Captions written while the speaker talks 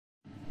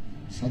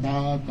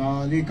सदा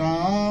काले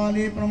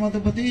काले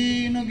प्रमदपति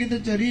न गित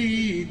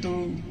चरितो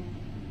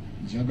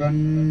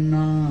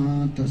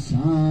जगन्नाथ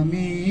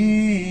स्वामी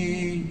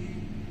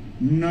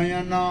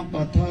नयन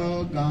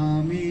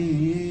पथगामी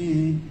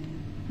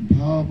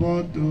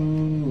भवतु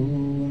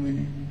मे।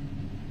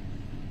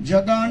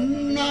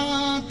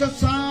 जगन्नाथ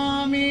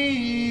स्वामी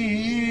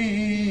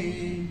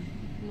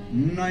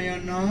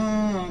नयन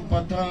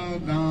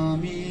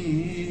पथगामी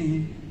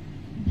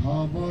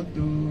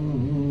भवतु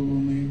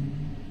मे।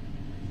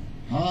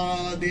 हा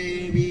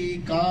देवी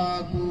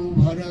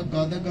काकुभर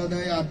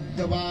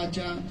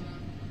गदगदयाद्वाचा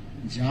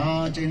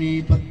जाचनी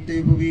पत्ते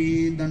भुवि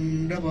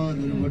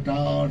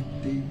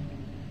दण्डवदुर्भटार्थे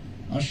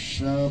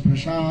अस्य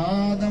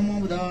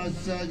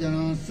प्रसादमुदस्य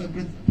जनस्य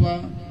कृत्वा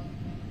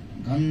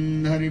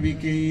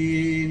गन्धर्विके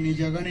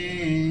निजगणे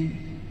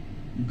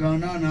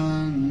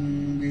गणनां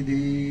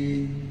विदे।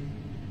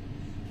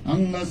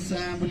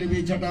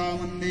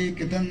 अंगस्याम्बुलिभिजटामन्दे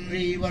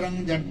कितन्द्रीवरं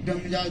जड्डं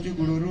जाजु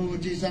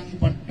गुरुरुचिसं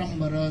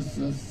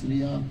पट्टम्बरस्य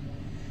श्रिया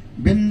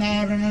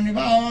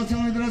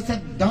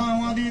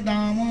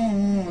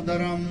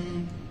बिन्दारणनिवासमिन्द्रसद्धामदिदामोदरम्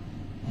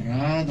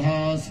राधा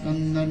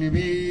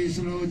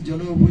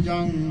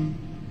स्कन्दनिवेशलोज्जलोभुजं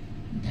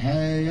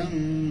ध्येयं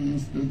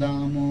स्तु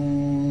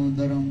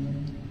दामोदरम्।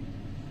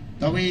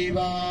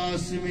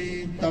 तवैवास्मि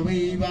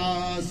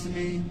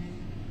तवैवास्मि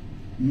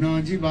न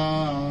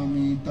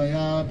जीवामि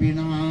तया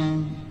विना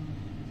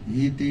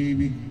इति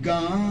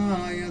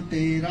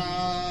विज्ञायते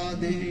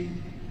राधे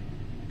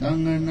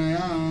तं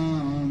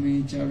नयामि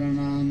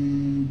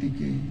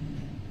चरणान्तिके।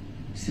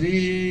 श्री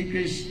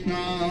कृष्ण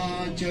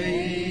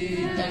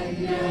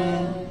चैतन्य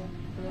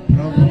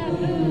प्रभु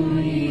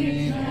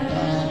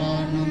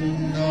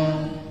नित्यानंद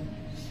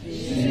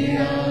श्री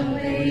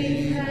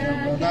अद्वैत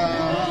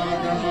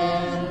गदाधर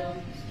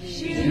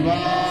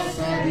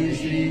श्रीवासादि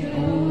श्री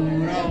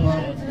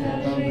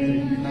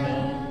गौरभक्तवृन्द।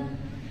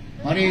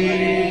 हरे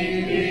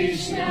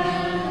कृष्णा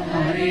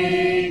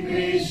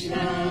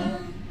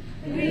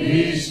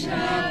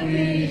कृष्णा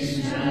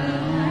कृष्णा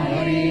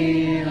हरे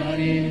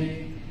हरे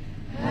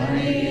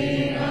हरे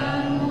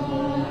राम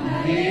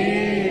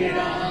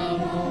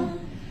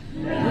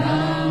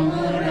राम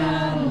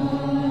राम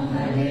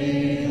हरे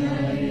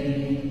हरे।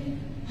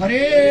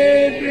 हरे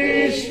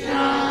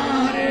कृष्णा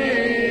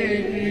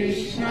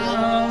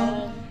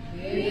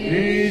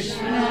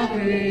कृष्णा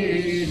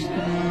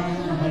कृष्णा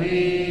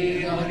हरे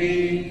हरे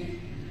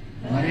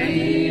हरे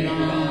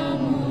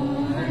राम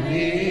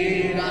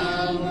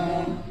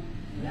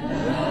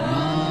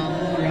राम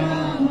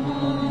राम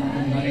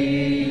हरे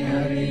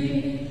हरे।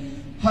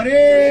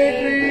 हरे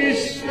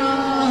Krishna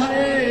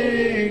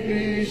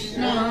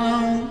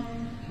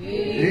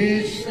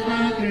Krishna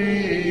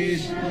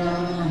Krishna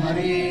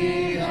Hare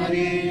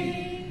Hare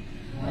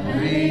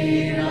Hare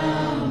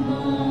Ram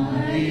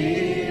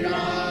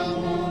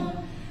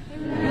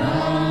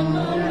Ram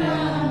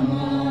Ram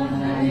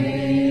Hare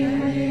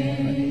Hare.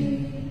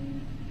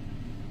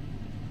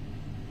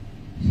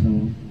 So,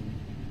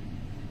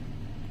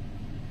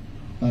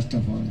 first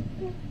of all,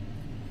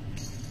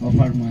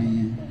 offer my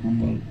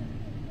humble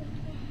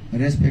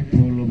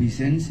respectful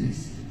obeisances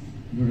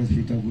to the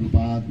feet of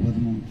Gurupad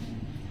Padma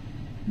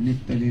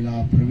Nitya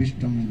Lila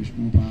Pravishtam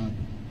Vishnupad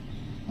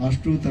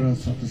Ashtutara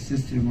Satasya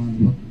Sriman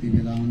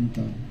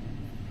Bhaktivedanta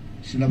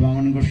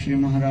Svami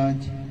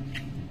Maharaja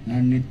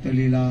and Nitya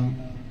Lila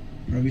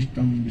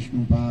Pravishtam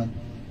Vishnupad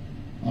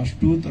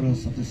Ashtutara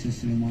Satasya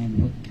Sriman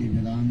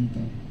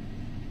Bhaktivedanta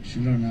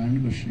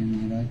Svami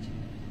Maharaja,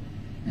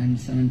 and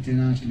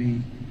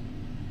simultaneously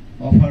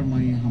offer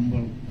my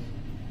humble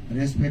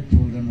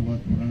respectful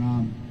Dhanavad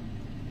Pranam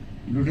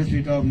Lotus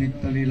feet of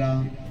Nitya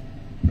Lila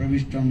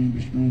Pravishtam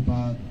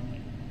Vishnupad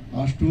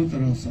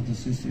Ashtutara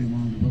Satasya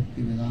Sriman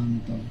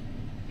Bhaktivedanta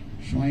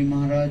Svami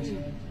Maharaja,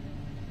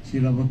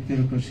 Srila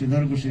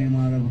Bhaktivedanta Svami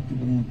Maharaja, Bhakti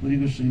Puri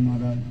Goswami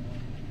Maharaj,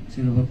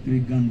 Srila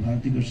Bhaktivedanta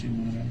Bharati Goswami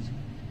Maharaj,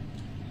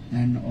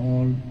 and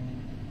all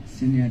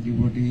senior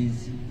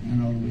devotees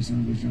and all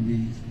Vaishnavas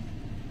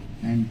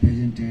and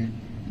presented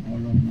all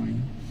of my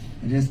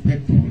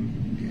respectful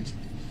guests.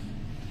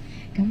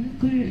 咁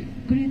Guru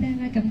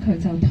咧，咁佢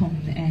就同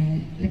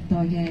歷代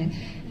嘅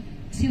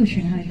司徒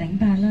傳係頂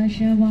戴啦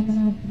 ，Sri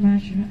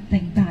Maharaj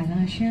頂戴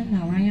啦 ，Sri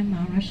Narayana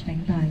Maharaj 頂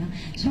戴啦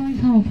 ，Swami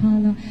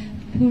Prabhupada 啦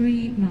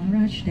 ，Puri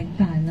Maharaj 頂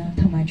戴啦，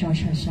同埋在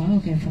場所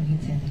有嘅奉獻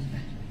者頂戴。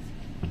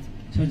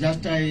So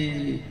just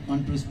I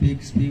want to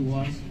speak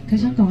words. 佢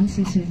想講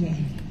少少嘢。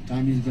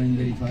Time is going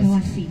very fast. 佢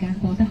話時間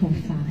過得好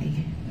快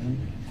嘅。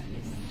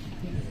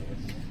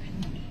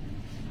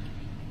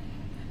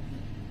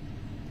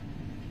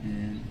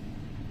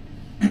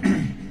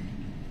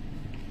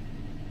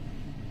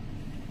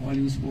All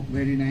you spoke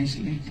very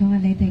nicely. 佢話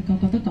你哋個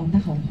個都講得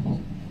好好。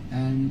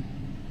And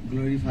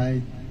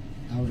glorified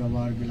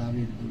our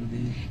beloved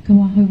Gurudev. 佢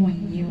話去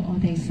榮耀我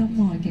哋心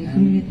愛嘅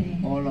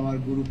Gurudev。All our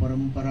Guru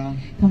Parampara.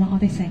 同埋我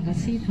哋成個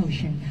師徒傳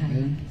系。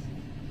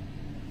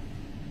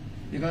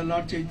Because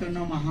Lord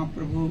Caitanya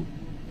Mahaprabhu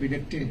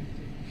predicted.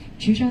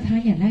 主宰他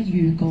人咧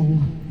預告。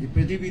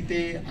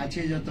पृथ्वीते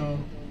आछे जत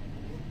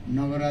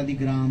नगरादि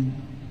ग्राम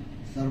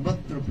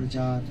सर्वत्र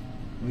प्रचार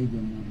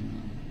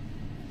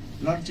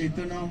Lord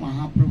Caitanya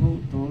Mahaprabhu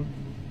told,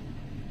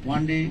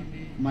 one day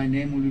my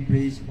name will be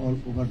praised all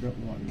over the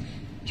world.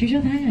 主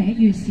咗睇嚟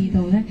預示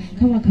到咧，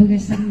佢話佢嘅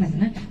姓名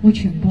咧會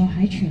傳播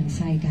喺全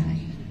世界。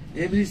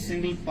Every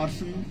single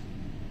person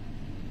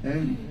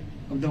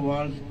of the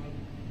world,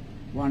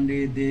 one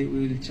day they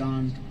will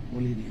chant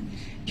holy names.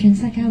 全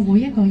世界每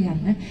一個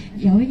人咧，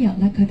有一日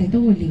咧，佢哋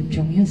都會念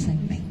誦呢個姓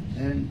名。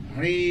And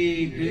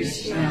Hare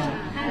Krishna,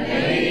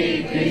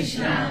 Hare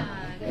Krishna,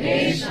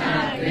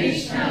 Krishna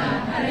Krishna,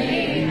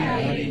 Hare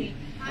Hare,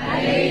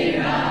 Hare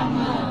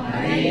Rama,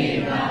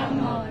 Hare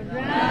Rama,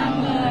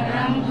 Rama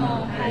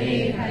Rama,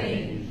 Hare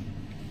Hare.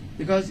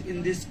 Because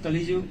in this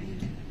Kali-yuga,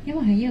 因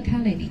為喺呢個卡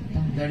利年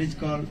代， that is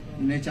called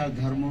nature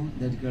dharma,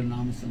 that is called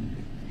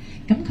Nama-Sankirtana.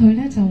 咁佢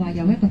咧就話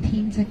有一個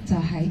天職就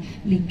係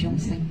念誦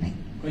姓名。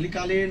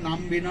कलिकाले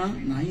नाम बिना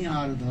नहीं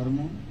are धर्म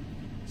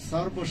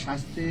सर्व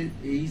शास्त्रे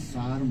यही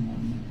सार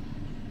मर्म.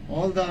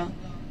 All the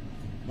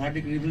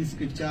vertical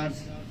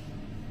scriptures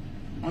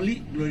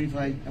only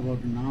glorify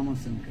about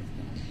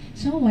Nama-Sankirtana.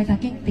 所有偉大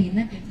經典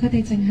咧，佢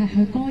哋淨係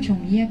去歌頌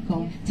呢一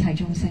個齊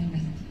眾姓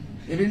名。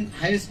Even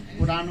highest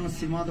Purana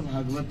Srimad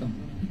Bhagavatam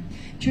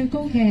最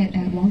高嘅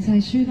往世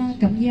書啦，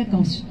咁呢一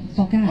個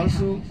國家係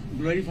also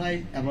glorify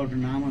about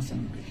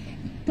Nama-Sankirtana.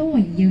 都榮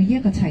耀呢一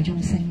個齊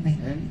眾姓名。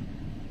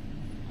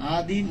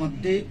Adi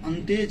Madhya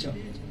Ante Cha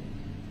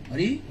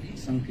Hari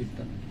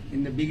Sankirtan.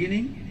 In the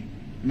beginning,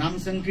 Nam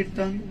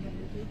Sankirtan.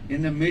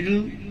 In the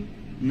middle,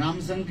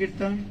 Nam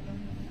Sankirtan.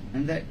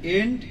 And the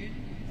end,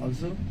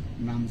 also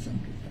Nam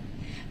Sankirtan.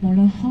 無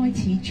論開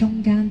始、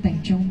中間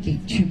定終結，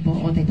全部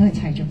我哋都係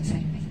齊眾姓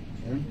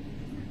名。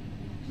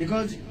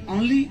Because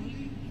only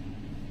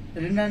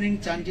rendering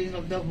chanting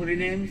of the holy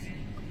names,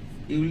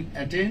 you will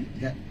attain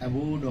the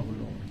abode of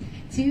Lord.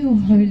 只要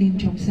去念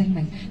誦姓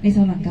名，你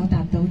就能夠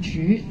達到主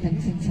靈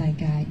性世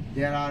界。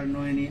There are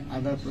no any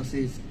other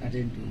process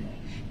attain to Lord.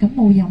 咁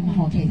冇任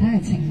何其他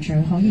嘅程序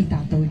可以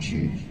達到主。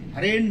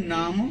Hare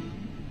Nama,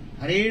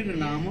 Hare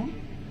Nama,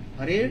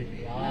 Hare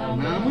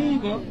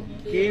Nama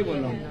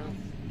Kevalam.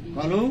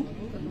 Kalu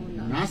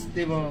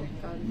Nasteva,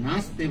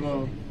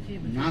 Nasteva,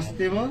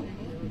 Nasteva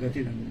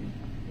Gatiranga.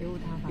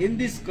 In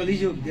this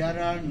Kali-yuga, there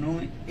are no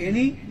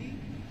any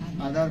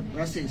other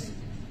process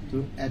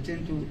to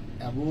attain to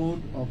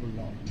abode of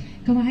Lord.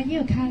 佢話喺呢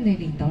個卡利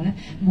年代咧，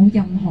冇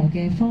任何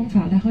嘅方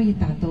法咧可以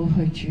達到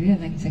去主嘅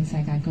靈性世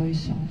界居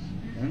所。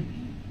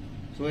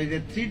So it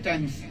is 3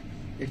 times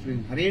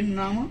explained. Hare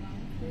Nama,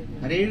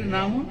 Hare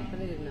Nama,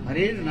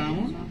 Hare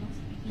Nama,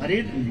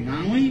 Hare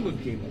Nama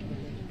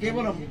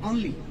Kevalam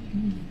only.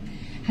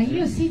 喺呢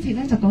個詩節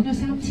咧就講咗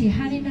3次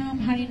Hari Nam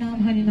Hari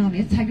Nam Hari Nam，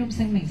 一齊用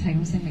姓名，齊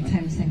用姓名，齊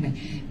用姓名，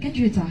跟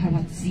住就係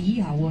話只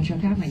有喎，再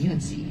加埋呢個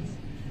字。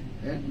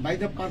By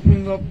the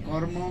performing of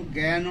karma,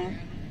 jnana,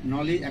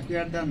 knowledge,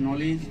 acquire the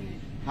knowledge,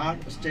 heart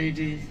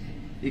stages,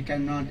 you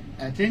cannot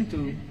attain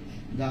to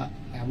the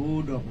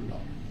abode of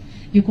Lord.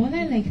 如果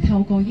咧你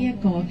透過呢一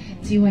個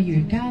智慧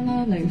瑜伽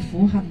啦、離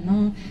苦行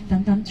啦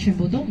等等，全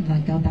部都唔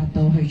能夠達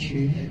到去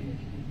主。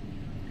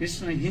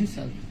Krishna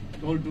himself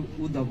told to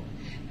Uddhava.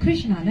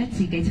 Krishna 咧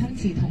自己親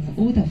自同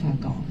Uddhava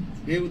講。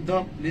Hey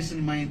Uddhava,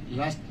 listen my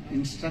last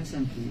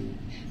instruction to you.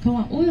 佢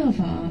話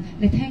Uddhava，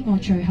 你聽我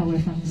最後嘅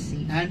訓示。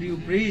And you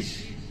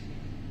preach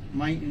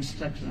my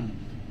instruction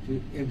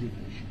to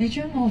everyone. 你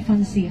將我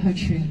訓示去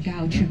傳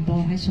教，傳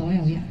播喺所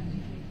有人。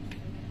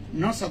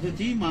No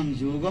sadhuti mang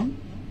yogam,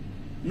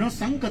 no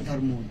sanka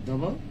dharmo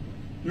Uddhava,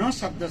 no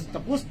sabdas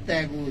tapos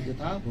tago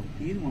yatha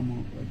bhaktir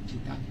mama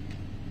vachita.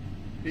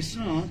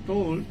 Krishna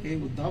told, hey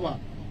Uddhava,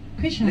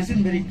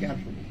 listen very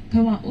carefully.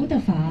 佢話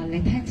Uddhava， 你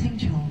聽清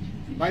楚。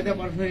By the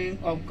performing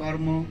of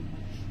karma,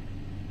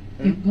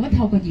 如果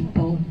透過業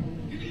報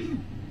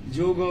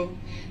yoga,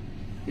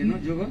 you know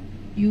yoga?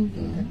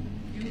 Yoga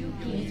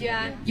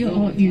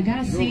要瑜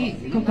伽師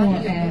嗰個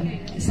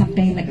神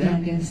秘力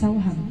量嘅修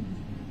行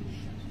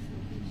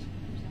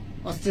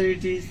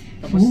austerities,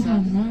 苦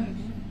行啦，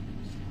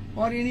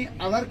 or any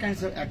other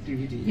kinds of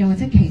activities, 又或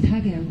者其他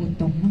嘅活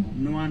動啦，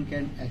 no one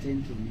can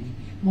attain to me.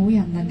 冇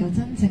人能夠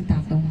真正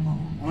達到我。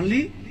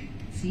 Only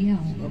只有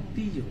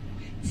bhakti yoga.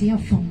 只有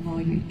奉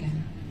愛瑜伽。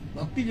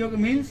 Bhakti yoga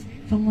means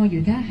奉愛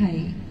瑜伽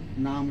係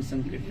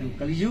Nama-Sankirtana.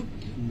 Kali-yuga, 就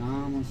係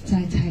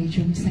Nama-Sankirtana. 齊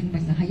眾姓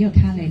名啊！喺呢個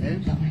卡利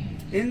年代，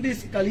 In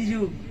this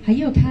Kali-yuga, 喺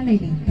呢個卡利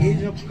年代，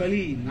 age of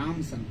Kali,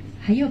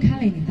 Nama-Sankirtana. 喺呢個卡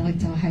利年代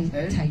就係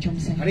齊眾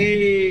姓名。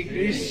 Hare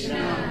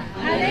Krishna,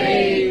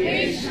 Hare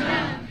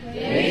Krishna,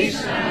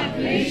 Krishna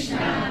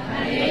Krishna,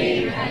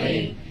 Hare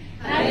Hare,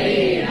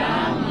 Hare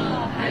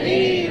Rama,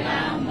 Hare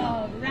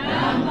Rama,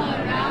 Rama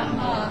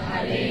Rama,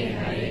 Hare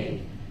Hare.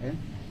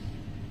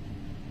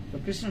 So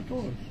Krishna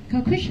told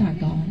佢 Krishna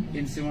講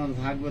in Srimad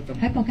喺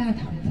Bhagavatam, 博家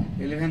談度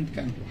 11th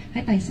canto,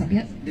 喺第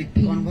11 the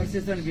篇，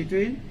 conversation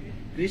between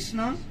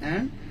Krishna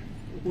and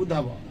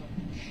Uddhava.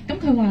 咁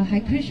佢話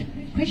喺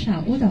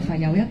Krishna Uddhava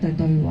有一對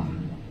對話，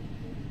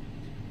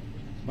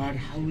 But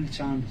how will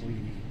chant holy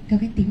name? 究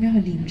竟點樣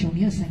去念誦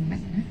呢個姓名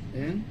呢？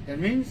 That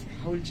means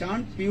how will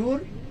chant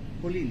pure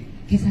holy name.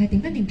 其實係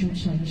點樣念做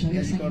純粹嘅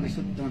That's 聖 called 名？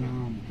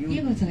 suddha-nama, 呢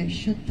pure 個就係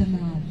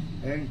śyāma-nāma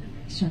and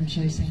純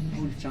粹聖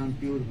名。 would chant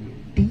pure holy.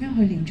 點樣去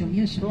念做呢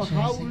個 So 純粹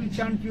how 聖 will 名？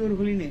 chant pure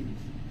holy names?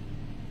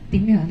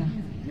 點樣啊？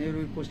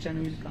 Maybe question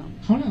will come.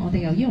 可能我哋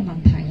有呢個問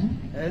題啦。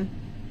 Eh?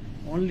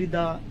 Only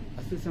the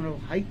association of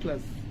high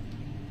class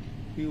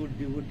pure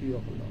devotee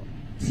of Lord.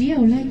 只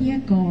有咧呢一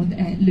個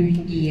聯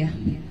誼啊，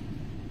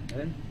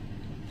 Eh?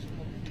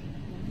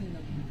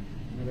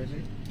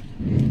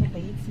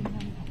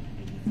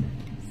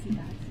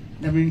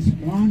 That means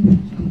one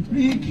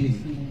completely.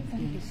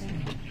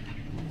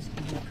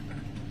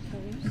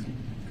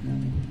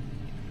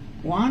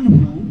 One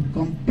who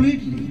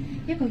completely,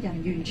 一個人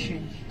完全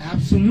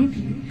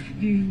absolutely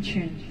完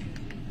全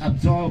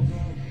absorb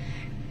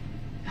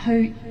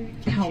去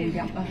投入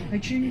啊，去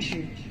專注，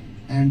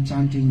 and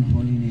chanting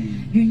holy name.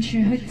 完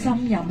全去浸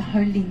入去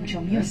念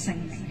誦呢個聖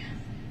名。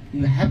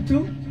 You have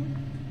to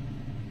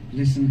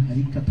listen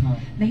Hari-katha.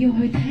 你要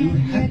去聽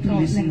呢一個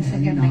靈性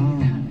嘅名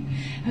壇，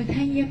去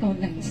聽呢一個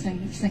靈性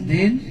聖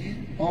Then 名。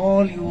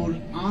 all your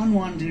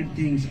unwanted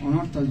things,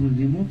 anarthas will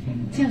remove from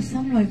you. 之後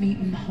心裏面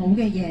唔好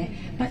嘅嘢、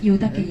不要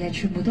得嘅嘢，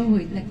全部都會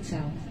拎走。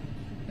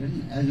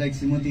 As like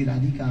Srimati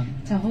Radhika,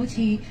 就好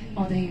似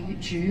我哋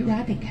主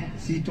Radhika，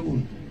 she told,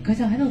 佢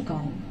就喺度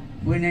講：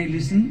 when I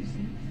listen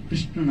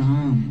Krishna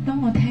Nam,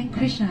 當我聽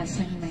Krishna 嘅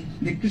聖名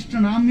the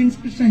Krishna Nam means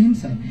Krishna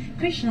himself.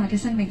 ，Krishna 嘅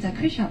聖名就係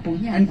Krishna 本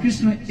人 And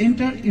Krishna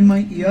entered in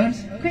my ears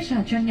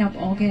Krishna 進入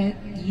我嘅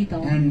耳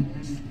朵， and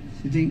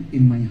sitting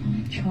in my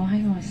heart. 坐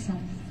喺我嘅心。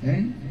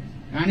 Eh?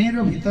 কানের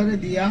ভিতরে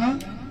দিয়া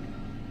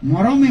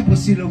মরমে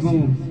বসিল গো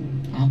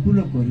আকুল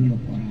করিল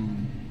পরাণ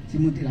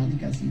শ্রীমতী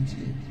রাধিকা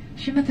শিখছে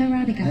Srimati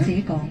Radhika 自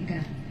己講嘅。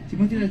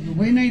 Shrimati Radhika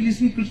when I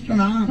listen Krishna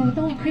নাম 佢當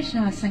我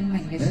Krishna 聖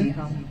名嘅時候，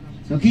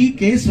 সখী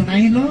কে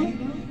শুনাইল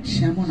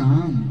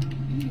শ্যাম-নাম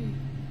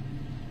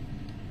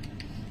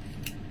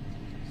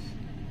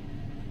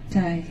就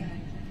係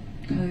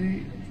佢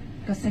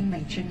個聖名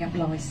進入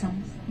內心，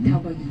透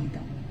過耳朵。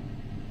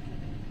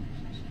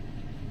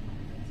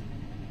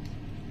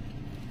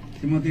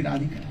 Shrimati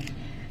Radhika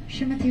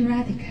Srimati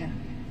Radhika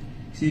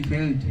she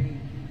felt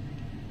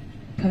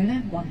佢咧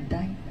暈低，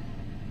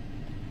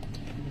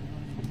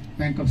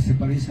 pang of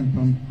separation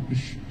from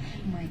Krishna.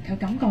 唔係佢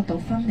感覺到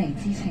分離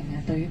之情啊，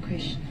對於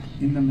Krishna。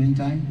 In the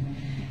meantime,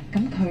 咁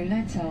佢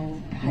咧就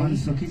one 喺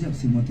Sakhi of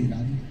Srimati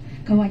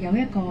Radhika, 佢話有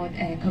一個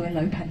佢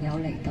嘅女朋友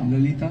嚟到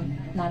Lalita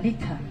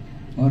Lalita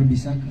or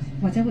Visakha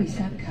或者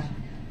Visakha，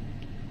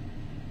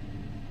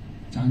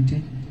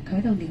 chanted 佢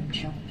喺度念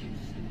誦，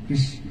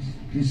 Krishna,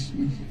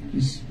 Krishna,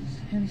 Krishna.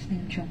 喺度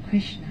念誦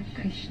Krishna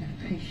Krishna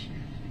Krishna。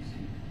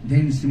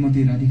 Then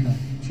Srimati Radhika,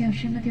 之後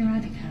Srimati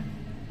Radhika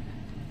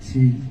she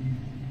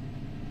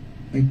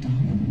waked up,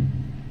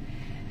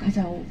 佢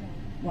就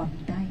暈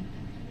低。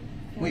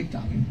 waked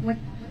up.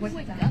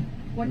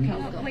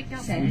 屈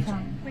醒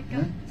翻，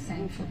 Huh? 醒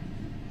翻。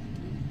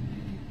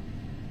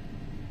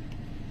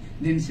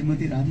 Then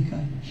Srimati Radhika,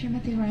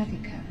 Srimati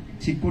Radhika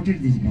she quoted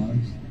these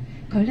words.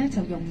 佢咧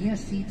就用呢個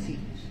詩字，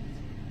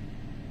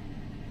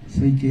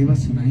 So kevā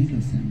śunāila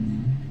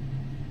śyāma-nāma.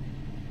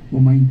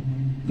 Oh my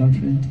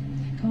girlfriend,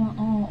 佢話：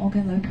哦，我嘅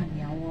女朋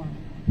友啊，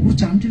 who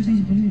chanted this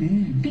holy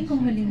name? 邊個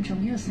去念誦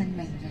呢個聖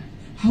名㗎？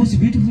 How's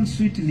beautiful,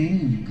 sweet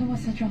name? 佢話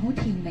實在好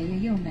甜美嘅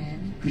呢個名，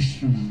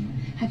 Krishna.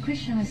 係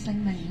Krishna 嘅聖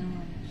名啊。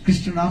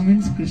 Krishna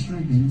means Krishna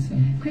himself.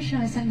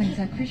 Krishna 嘅聖名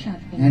就係 Krishna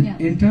本 And 人。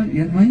 enter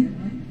in my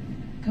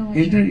佢話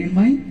enter in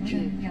my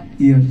進入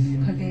ears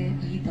佢嘅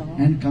耳朵，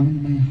 and come in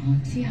my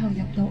heart. 之後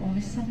入到我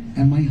嘅心，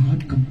 And my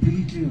heart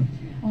completely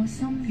我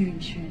心完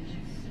全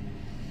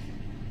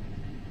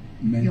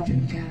melted.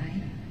 溶解，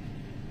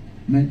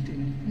 Melted.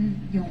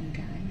 溶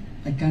解。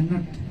 I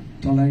cannot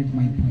tolerate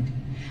my body.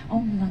 我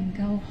唔能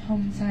夠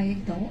控制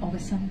到我嘅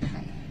身體。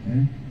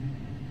 Eh?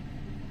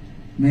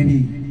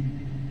 Maybe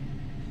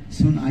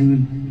soon I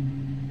will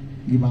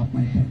give up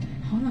my body.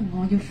 可能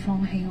我要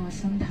放棄我嘅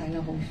身體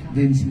啦，好快。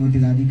 Then Srimati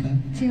Radhika,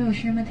 之後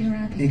Srimati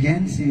Radhika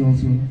again she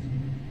also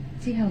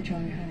之後再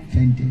係，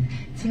 fainted.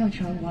 之後再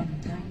暈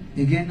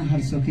低， Again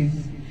her Sakhi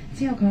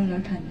之後佢嘅女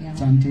朋友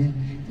chanted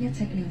一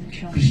直念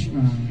誦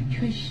Krishna,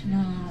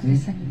 Krishna 嘅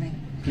聖名，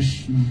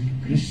 Krishna,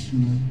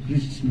 Krishna,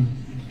 Krishna,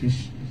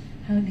 Krishna.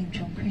 喺度念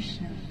誦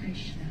Krishna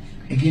Krishna。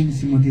 Again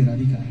Srimati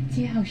Radhika,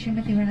 之後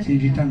Srimati she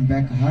Radhika returned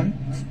back her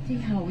之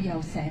後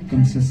又醒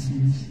翻，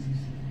 consciousness.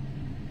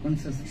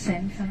 Consciousness.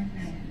 醒翻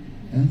係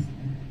Eh?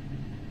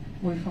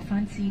 回復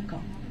翻知覺。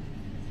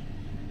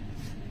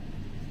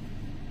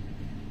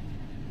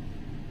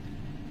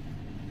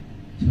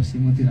 So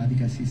Srimati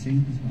Radhika, she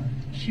saying this word.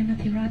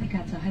 Srimati Radhika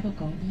就喺度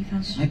講呢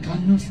番説 I 話。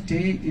 cannot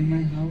stay in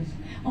my house.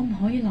 我唔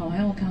可以留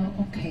喺我間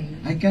屋企，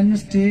 I cannot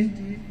stay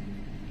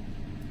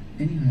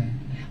anywhere.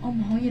 我唔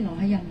可以留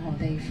喺任何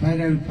地方。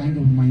 Where I will find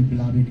out my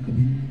beloved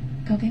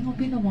Govinda. 究竟我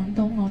邊度揾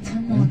到我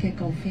親愛嘅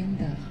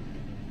Govinda？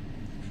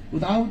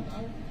 Without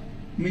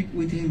meet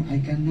with him, I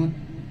cannot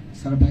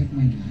survive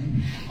my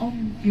life.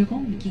 如果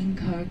唔見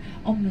佢，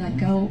我唔能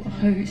夠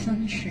去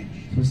生存。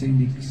 So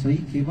saying, Soi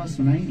kevā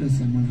śunāila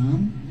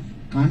śyāma-nāma,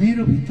 কানের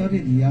ভিতরে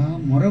দিয়া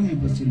মরমে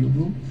বসিল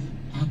গো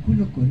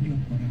Akula korila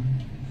pora.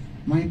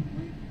 My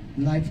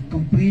life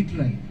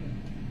completely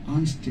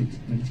unstable.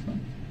 That is called.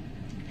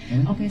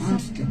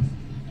 Unstable.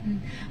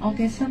 我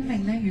嘅生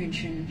命咧完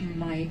全唔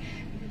係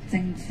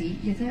靜止，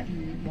亦即係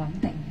唔穩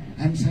定。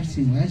I'm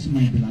searching where's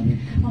my beloved.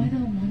 我喺度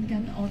揾緊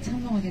我親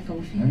愛嘅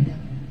Govinda。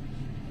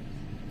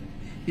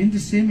In the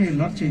same way,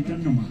 Lord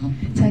Caitanya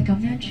Mahaprabhu 就係咁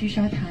樣主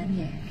宰坦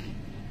耶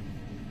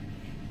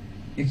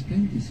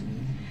explain this way.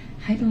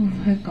 喺度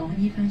去講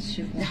呢番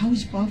説話。How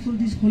is powerful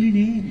this holy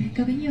name?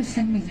 究竟呢個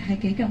聖名係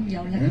幾咁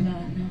有力量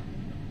啊？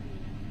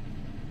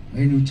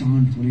 When you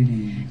chant holy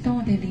name, 當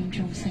我哋念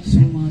誦聖 so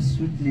名， much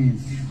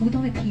sweetness, 好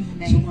多嘅甜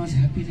so 味， much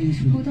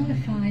happiness. 好多嘅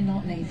快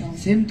樂嚟到。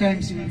 Same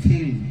times you will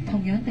feel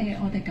同樣地，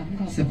我哋感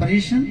覺到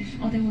separation,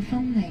 我哋會分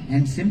離，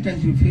 and same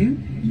times you feel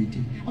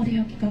unity. 我哋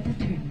又覺得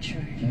團聚，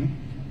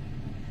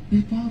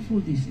 It's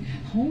powerful this.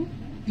 好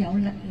有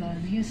力量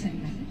呢個聖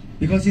名。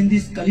 Because in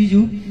this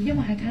Kali-yuga, 因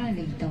為喺卡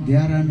利度 there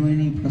are no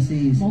any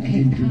process 冇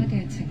其他 attended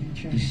嘅程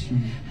序 Krishna.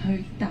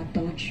 去達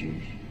到主。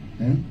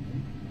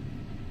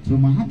 So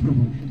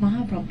Mahaprabhu,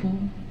 Mahaprabhu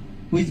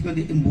who is called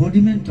the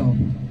embodiment of,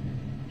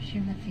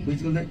 Srimati who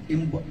is called the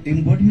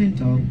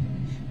embodiment of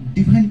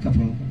divine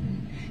couple,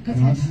 佢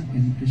就 Radha 係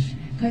and Krishna.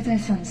 佢就係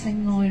神聖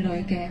愛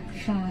侶嘅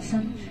化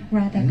身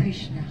Radha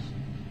Krishna。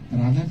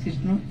 Radha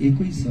Krishna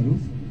ekoi sarup,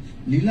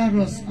 lila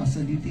ras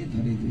asaditi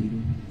dhare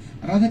duiru.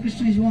 Radha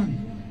Krishna is one.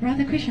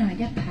 Radha Krishna 係一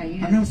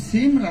體 And 嘅， now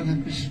same Radha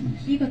Krishna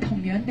呢個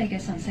同樣地嘅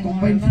神聖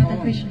愛 Combined 侶 Radha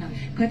form Krishna，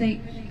佢哋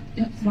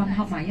混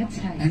合埋一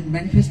齊， and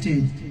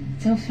manifested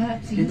就發展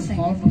in the 成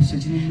form of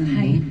Sachinandana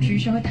係 Gaura.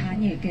 主宰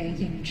坦耶嘅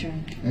形象。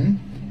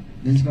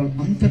 That's called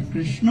Antar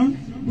Krishna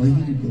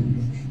Vaidhi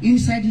Gaura.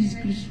 Inside is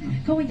Krishna.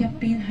 嗰個入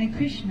邊係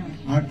Krishna，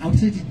 Or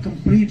outside is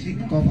completely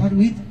covered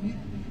with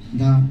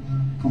the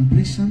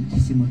completion of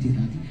Srimati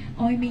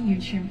Radhika. 外面完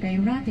全被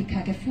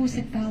Radhika 嘅膚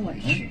色包圍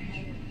住，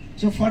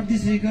 So for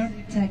this regard,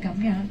 就係咁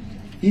樣。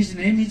 his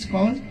name is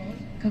called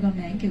佢個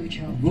名叫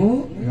做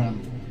Gora.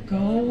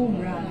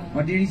 Gaura，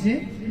 What did he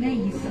say? 咩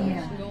意思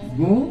啊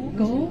Go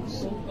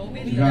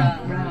 ？Gaura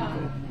Ra.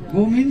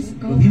 Go means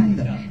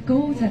Govinda.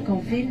 Go 就係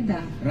Govinda，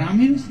 Ra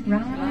means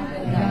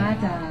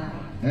Radha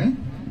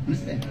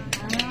understand?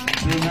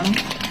 So now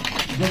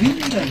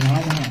Govinda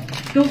Radha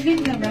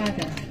Govinda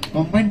Radha，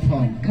 combined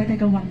form 佢哋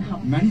嘅混合，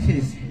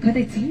 manifest 佢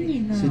哋展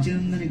現啊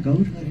Sachinandana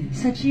Gaura.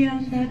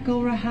 Sachinanda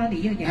Gaura Hari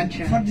呢個 And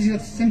形 for 象。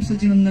 this same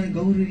Sachinandana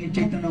Gaura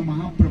Caitanya 同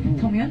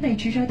Mahaprabhu 樣地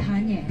主宰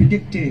坦耶，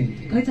 predicted,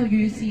 佢就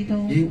預示到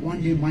hey, one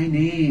day my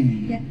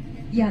name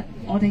一日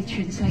我哋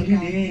全世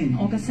界，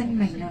我嘅聲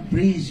名啊，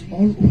 praise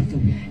all over the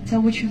world.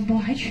 就會傳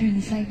播喺全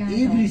世界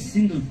Every 度。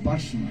 single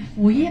person,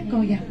 每一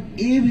個人，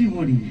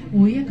 everybody,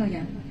 每一個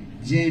人，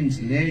 gents,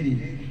 ladies,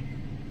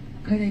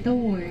 佢哋都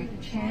會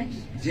chant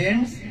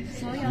gents,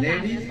 所有男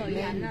ladies, 嘅女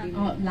人啊，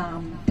哦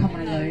男同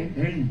埋女，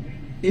 and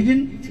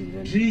even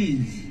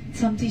trees,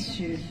 甚至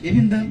樹，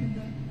 even the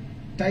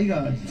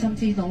tigers, 甚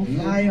至老虎，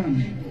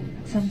 lion,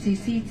 甚至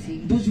獅子，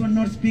 those who are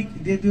not speak,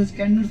 those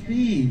cannot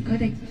speak. 佢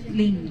哋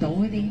練唔到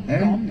嗰啲，講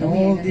And 唔到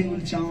all 嘢 they 嘅，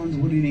 will chant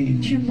holy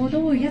name 全部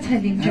都會一齊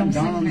念誦 and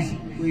聖名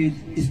dance，with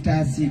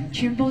ecstatic.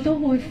 全部都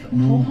會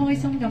好開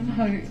心咁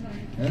去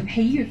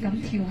喜悅咁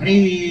跳舞。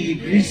 Hare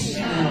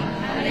Krishna,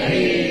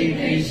 Hare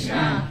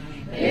Krishna,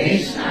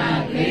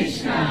 Krishna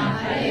Krishna,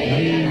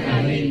 Hare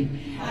Hare,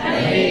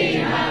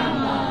 Hare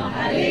Rama,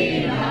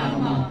 Hare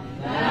Rama,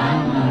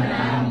 Rama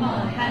Rama,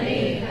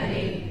 Hare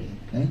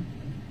Hare.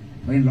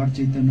 When Lord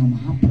Caitanya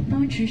Mahaprabhu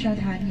當主宰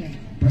坦耶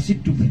proceed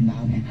to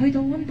Vrindavan, 去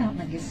到溫達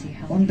文嘅時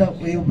候， on the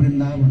way of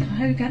Vrindavan,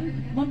 去緊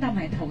溫達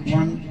文途中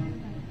one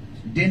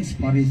dense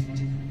forest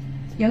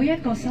有一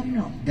個森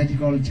林 that is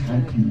called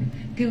Jharkhand.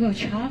 叫做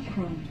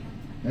Chakram，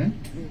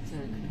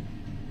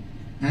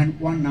 And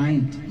one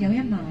night, 有一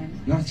晚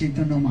Lord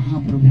Caitanya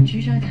Mahaprabhu,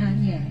 主宰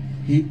坦耶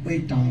he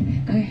wake up.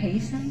 佢起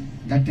身，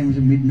 That time was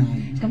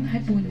midnight. 咁喺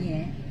半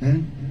夜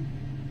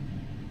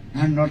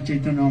And Lord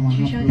Caitanya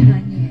主宰坦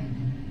Mahaprabhu 耶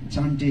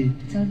chanted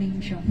就念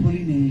誦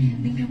holy name.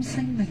 念誦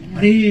聲名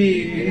啊，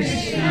 Hare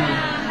Krishna,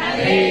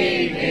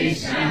 Hare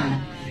Krishna,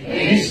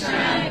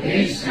 Krishna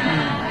Krishna,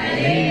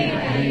 Hare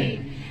Hare,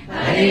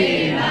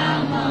 Hare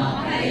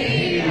Rama,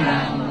 Hare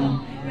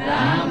Rama,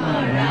 Rama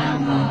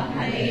Rama,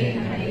 Hare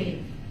Hare.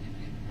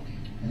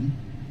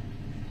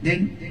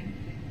 Then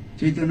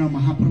Caitanya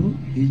Mahaprabhu,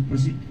 he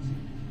proceed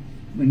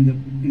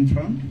in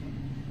front,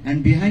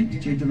 and behind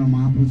Caitanya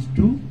Mahaprabhu's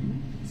two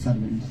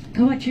servants.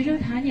 佢話主宰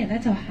坦耶咧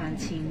就行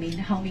前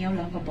面，後面有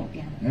兩個僕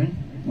人，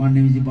 One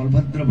name is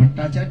Balbhadra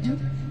Bhattacharya,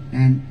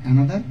 and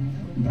another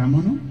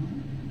Brahmana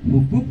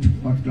who cooked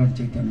for Lord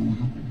Caitanya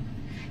Mahaprabhu.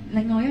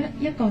 另外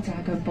一個就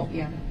係佢僕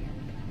人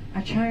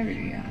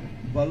Acharya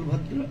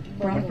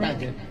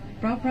Balbhadra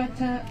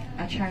Brahmata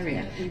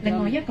Acharya，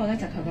 另外一個咧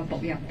就係佢個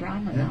僕人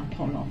Brahmana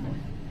婆羅門。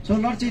 So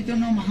Lord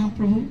Caitanya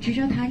Mahaprabhu 主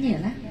宰坦耶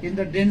咧 in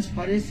the dense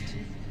forest,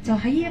 就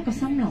喺呢一個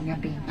森林入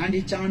邊 and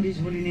he chant his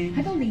holy name,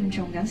 喺度念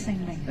誦緊聖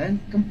名， and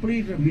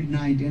complete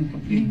midnight and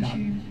complete 完 dark.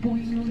 全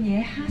半夜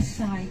黑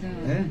晒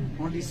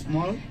㗎， On this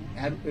small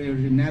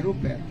narrow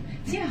path.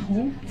 只係好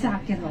窄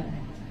嘅路。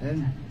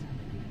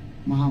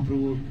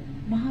 Mahaprabhu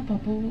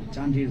Mahaprabhu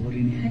chant his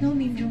holy 喺 name. 度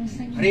念眾聖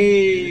名。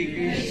 Hare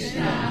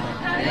Krishna,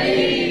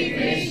 Hare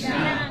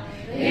Krishna,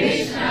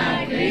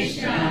 Krishna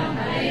Krishna,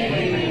 Hare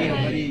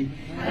Hare,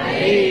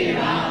 Hare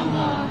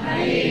Rama,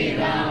 Hare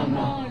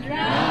Rama,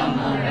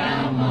 Rama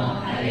Rama,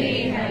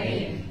 Hare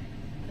Hare.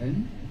 and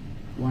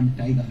one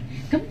tiger,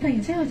 咁突然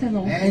之間有隻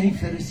老虎， very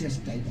ferocious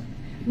tiger,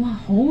 哇，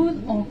好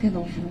惡嘅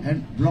老虎， and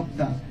block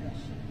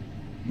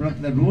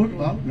the road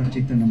of Lord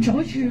Chaitanya Mahaprabhu.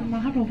 阻住馬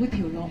哈普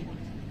條路，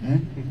 And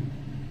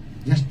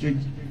just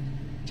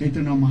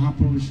Chaitanya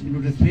Mahaprabhu's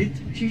lotus feet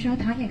住咗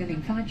坦然嘅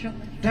蓮花足，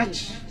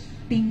 touch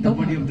掂 the 到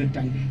body of the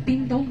tiger.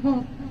 掂到嗰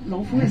個老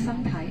虎嘅身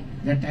體，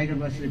 That tiger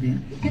was sleeping.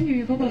 跟住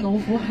嗰個老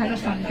虎喺度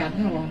瞓緊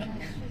嘅喎，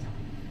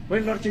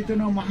 When Lord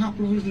Chaitanya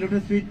Mahaprabhu's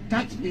lotus feet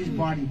touched his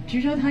body, 住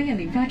咗坦然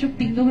蓮花足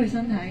掂到佢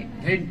身體，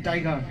 then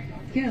tiger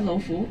跟住老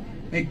虎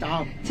picked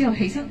up 之後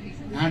起身，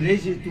 and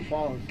raised it to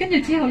fall. 跟住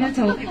之後咧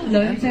就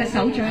兩隻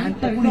手掌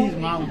對 Open 高 his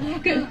mouth.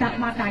 跟住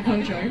擘大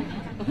佢嘴，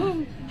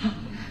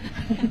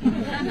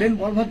 Then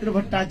Balbhadra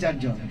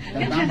Bhattacharya,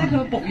 跟住咧佢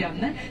僕人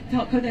咧就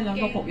佢哋兩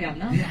個僕人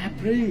啦 they，are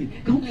afraid.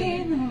 好驚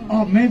啊！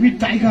 Oh, maybe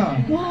tiger.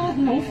 哇，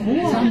老虎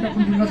啊！ Son of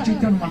Lord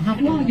Chaitanya 哇！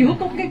 Mahaprabhu 如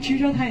果攻擊主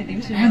咗睇人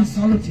點算 and 啊？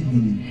 saluted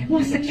him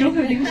哇！食咗佢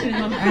點算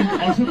and 啊？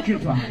 also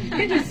killed one.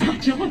 跟住殺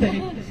咗我哋，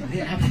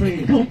 They are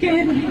afraid. 好驚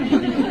啊！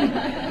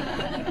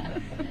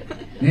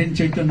 Then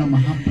Chaitanya 主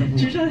Mahaprabhu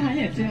咗睇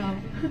人之後，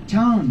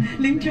 chant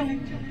念中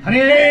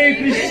Hare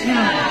Krishna,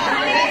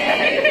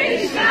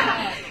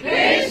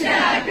 Krishna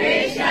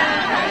Krishna,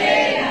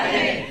 Hare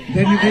Hare,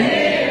 then he did.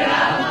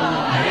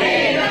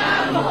 Hare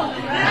Rama,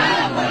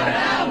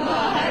 Rama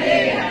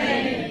Hare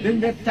Hare. Then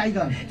that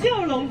tiger 之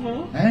後老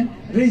虎，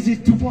 raised his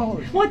two paws.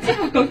 哇！之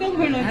後舉高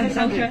佢兩隻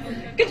手掌，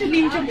跟住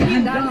念中跳，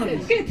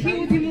跟住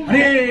跳添。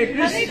 Hare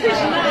Krishna,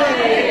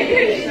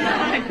 Krishna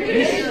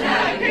Krishna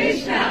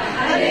Krishna,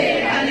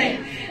 Hare Hare,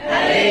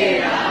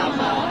 Hare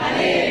Rama,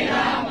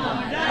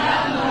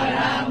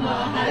 Rama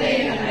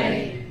Hare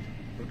Hare.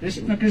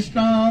 Krishna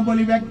Krishna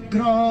boli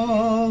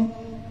vyakra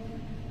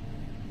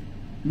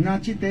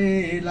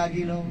nachite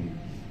lagilo.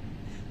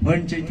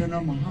 When Chaitanya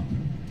Mahaprabhu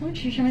當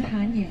處在坦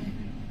然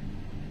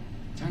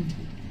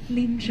chanted,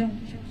 念中，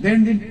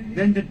 then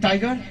the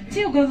tiger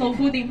之後個老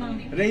虎點啊？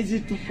 raised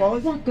his two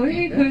paws 哇！舉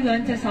起佢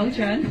兩隻手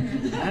掌，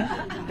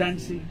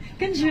 dancing,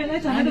 跟住咧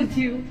就喺度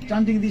跳。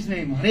 chanting this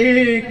name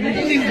Hare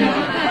Krishna,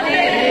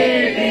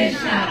 Hare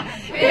Krishna,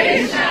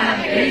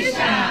 Krishna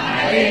Krishna,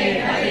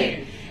 Hare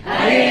Hare,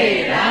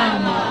 Hare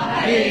Rama,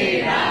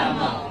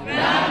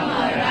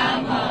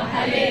 Rama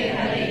Hare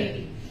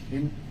Hare.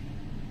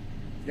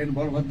 then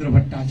Balbhadra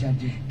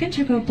Bhattacharya, 跟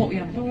住佢個僕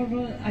人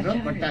阿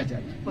Bhattacharya,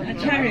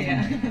 Cherry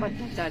啊，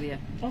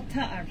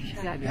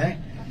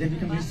 they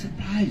become very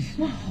surprised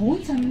哇！好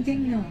震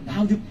驚啊！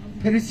 how the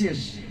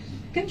ferocious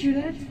跟住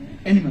咧，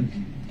 animal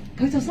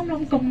佢就心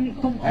諗咁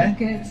惡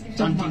嘅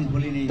動 chanting 物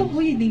holy 都 name.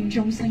 可以念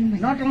中聖名。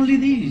 Not only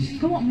these,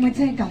 佢話唔係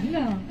淨係咁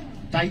噶，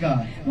 tiger,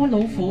 哇！老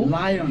虎、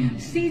 lion,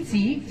 獅子、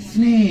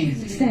 snake,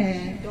 蛇，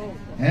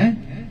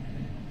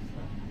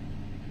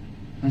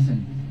 listen,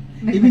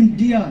 even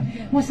deer,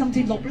 哇！甚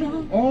至鹿啦，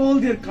 all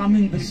they are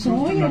coming very close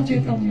所 to 有 Lord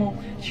嘅動 Chaitanya. 物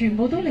全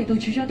部都嚟到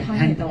主咗太喺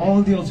And 度，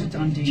 all they also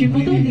chanting 全部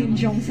holy 都念 name.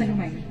 中聖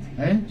名。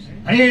 Hare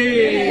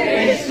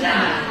Krishna,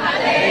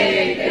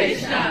 Hare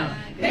Krishna,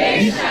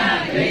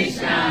 Krishna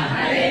Krishna,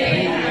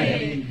 Hare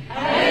Hare,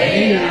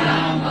 Hare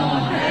Rama,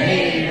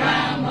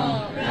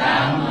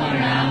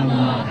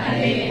 Rama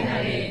Hare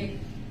Hare.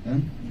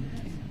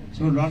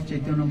 So Lord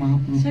Chaitanya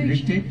Mahaprabhu So-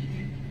 predicted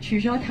除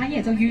咗太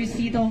爺就預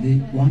示到 that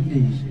one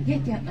day 一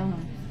日啊，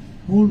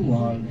 whole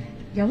world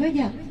有一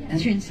日 and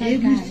全世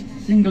every 界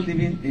single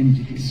living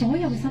entity 所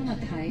有生物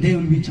體 they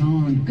will be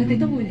chanting. 佢哋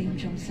都會念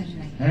中聖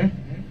名，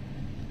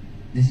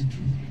 This is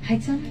true. 係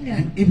真嘅。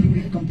 And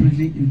everybody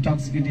completely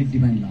intoxicated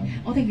divine love.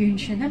 我哋完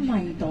全咧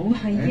迷倒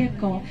喺呢一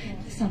個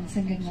神聖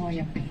嘅愛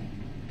入邊。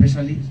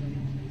 Especially,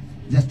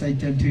 just I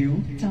tell to you,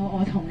 就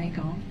我同你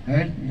講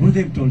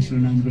Gurudev told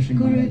Sriman Goswami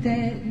 ，Guru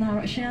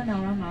Maharaj, 嘅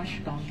Narayana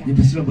講 the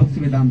嘅， Srila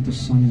Bhaktivedanta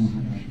Svami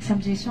Maharaja. 甚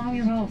至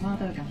Swami Maharaja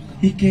都係咁講。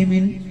 He came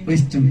in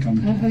Western 佢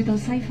country 去到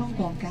西方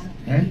國家，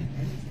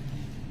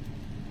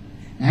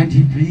 and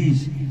he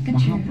preached 跟住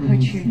去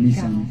Mahaprabhu's 傳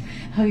教， mission.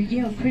 去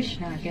呢個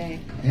Krishna 嘅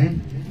And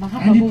he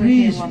Mahaprabhu 嘅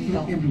preached 運 to 動，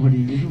 everybody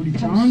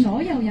同 chant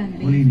所有人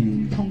holy 念，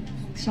 name. 同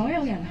所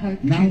有人去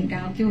傳教，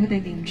叫佢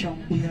哋念誦。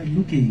 We are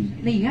looking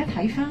你而家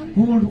睇翻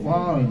whole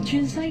world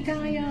全世界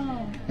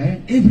啊， and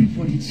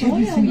everybody, 所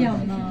every 有 single 人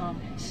person 啊，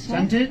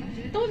 chanted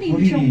都念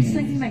holy 誦 name.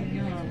 聖名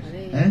啊！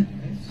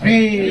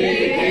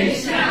 Hare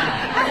Krishna,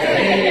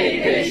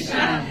 Hare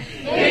Krishna,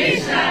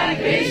 Krishna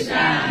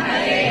Krishna,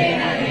 Hare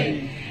Hare,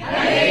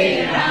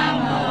 Hare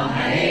Rama,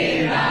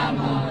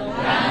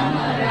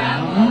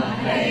 Rama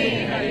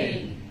Hare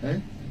Hare.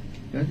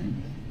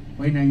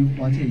 When I'm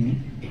watching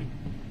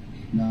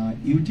the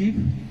YouTube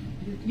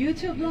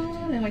YouTube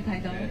咯，你可以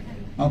睇到。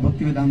 of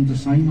Bhaktivedanta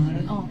Swami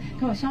Maharaja, 哦，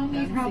佢話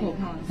Swami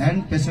Prabhupada，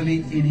 and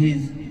especially in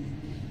his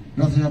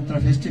Radha Yatra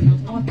festival,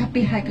 哦特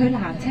別係佢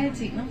蘭車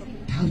節咯，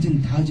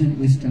 thousand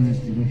Westerners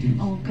devotees.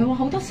 哦，佢話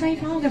好多西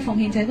方嘅奉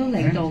獻者都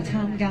嚟到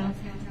參加，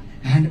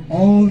 And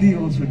all they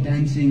also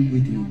dancing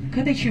with him.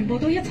 佢哋全部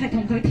都一齊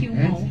同佢跳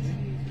舞。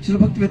 Srila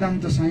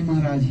Bhaktivedanta Svami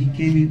Maharaja, he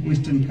came in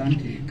Western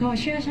country. 佢話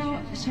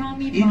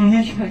Swami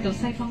Maharaja 去到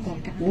西方國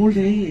家， Old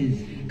age.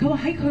 佢話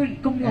喺佢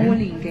咁老嘅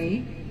年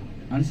紀，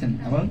 Understand?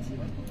 About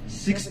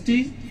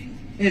 60,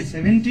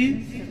 70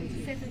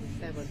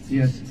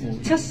 years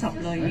old.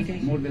 70啦已經，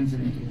 More than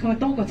 70. 佢話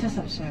多過70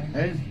歲。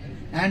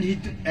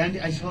 And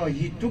I saw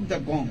he took the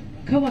gong.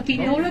 佢話見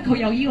到咧，佢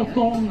有呢個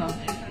光啊，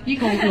呢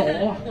個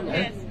鑼啊，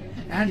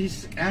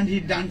 And he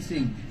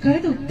dancing 佢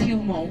喺度跳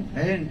舞，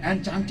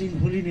 and chanting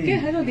holy 跟住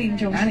name. 喺度念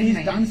誦 And 聖 he's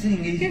名， dancing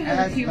he's 跟住喺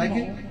度 as 跳 like 舞，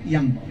 a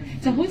young boy.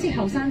 就好似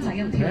後生仔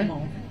咁跳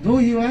舞。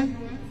 Though he was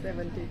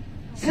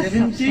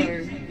 70 歲，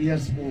 70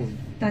 years old.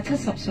 但係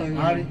70歲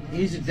Or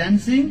he's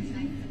dancing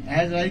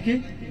as like a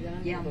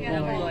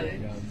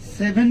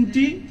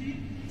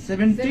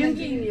 17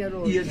 years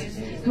old.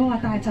 佢話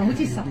但係就好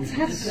似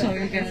17歲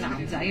嘅男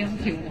仔咁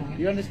跳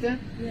舞。 You understand?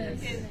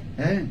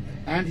 Yes.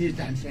 And he's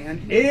dancing and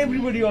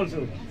everybody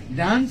also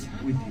dance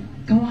with him.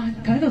 佢話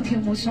佢喺度跳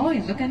舞，所有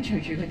人都跟隨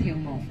住佢跳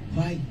舞。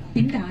 Why?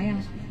 點解啊？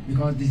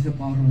 Because this is the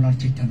power of Lord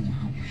Caitanya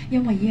Mahaprabhu.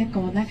 因為呢一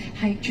個咧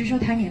係主宰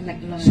太陽力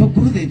量。 So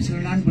Gurudev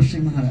Sriman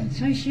Mahaprabhu,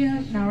 所以 Sri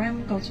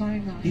Narayana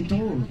Gosvami he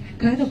told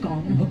佢喺度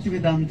講，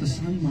 Bhaktivedanta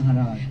Svami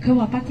Maharaja, 佢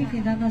話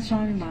Bhaktivedanta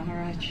Svami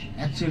Maharaja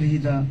actually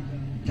the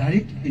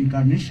direct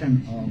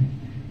incarnation of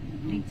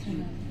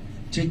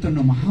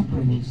Caitanya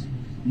Mahaprabhu's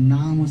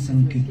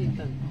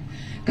Nama-Sankirtana.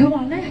 佢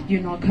話咧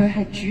原來佢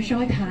係主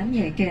宰太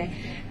爺嘅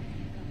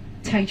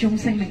齊眾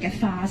聖命嘅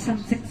化身，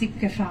直接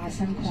嘅化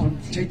身 So 擴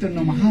展。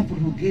 Caitanya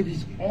Mahaprabhu gave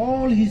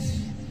all his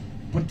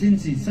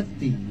potency,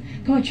 sakti,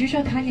 佢話主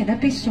宰太爺咧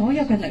俾所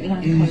有嘅力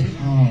量 in 佢 his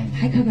heart.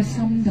 喺佢嘅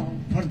心度，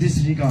 For this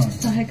regard,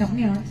 就係咁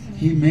樣。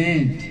 he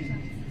made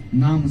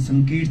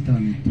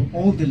Nama-Sankirtana to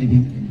all the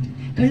living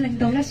entities. 佢令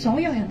到咧所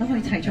有人都可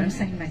以齊眾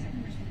聖命，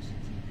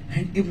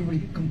 And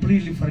everybody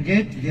completely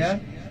forget their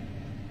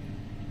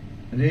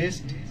race,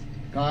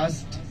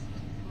 caste,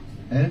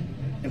 and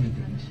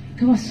everything.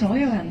 佢話所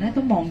有人咧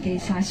都忘記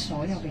晒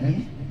所有嘅嘢。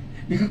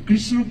 Because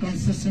Krishna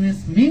consciousness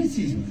means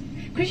is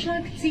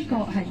Krishna 知覺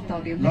係代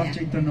表咩 Lord 啊？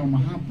 Chaitanya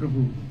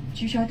Mahaprabhu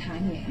主宰太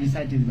爺，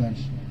 recited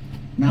verse.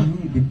 Naham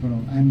Vipro,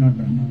 I am not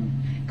Brahmana.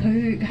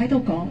 佢喺度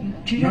講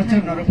主宰 Not 太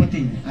a 爺。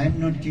 Narapati, I am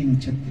not King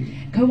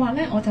Kshatriya. 佢話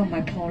咧我就唔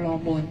係婆羅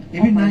門，我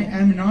Even 唔 I 係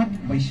am not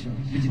Vaishya,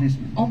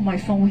 businessman. 我唔係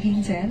奉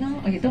獻者啦，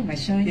我亦都唔係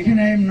商 Even 人，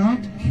 I am not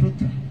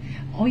Shudra,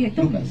 我亦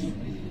都唔 Lucas.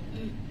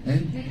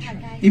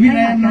 Even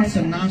I am not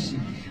Sannyasi.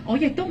 我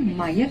亦都唔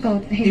係一個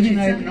棄 Even 絕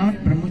I am 者， not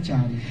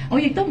Brahmachari. 我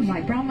亦都唔係 Even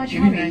I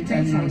Brahmachari 精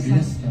am 受 not 生，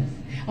 Grihastha.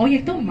 我亦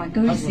都唔係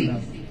居士，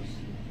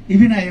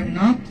 Even I am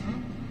not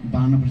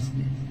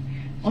Vanaprastha.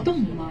 我都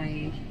唔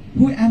係。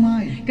 Who am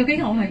I? 究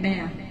竟我係咩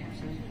啊？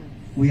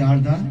 We are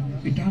the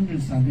eternal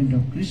servant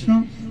of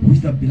Krishna, who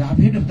is the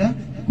beloved of the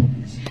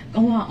gopis.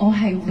 我話我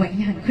係永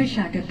恆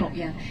Krishna 嘅僕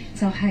人，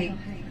就係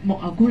木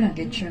偶姑娘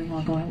嘅最愛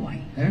嗰一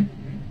位。 Eh?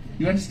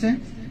 You understand?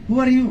 Who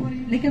are you?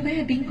 你究竟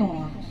係邊個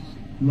啊？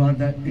 You are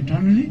the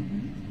eternally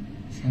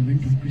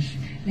servant of Krishna.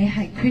 你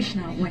係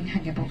Krishna 永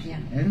恆嘅僕人，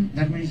 Eh?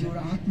 That means your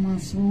Atma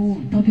soul.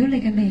 代表你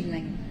嘅命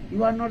令。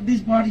 You are not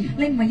this body.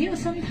 你唔係呢個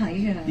身體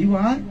嘅， You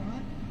are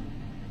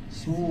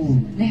soul.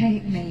 你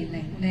係命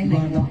令，你係 You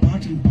are 靈 the 魂，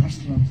 part and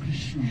parcel of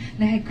Krishna.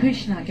 你係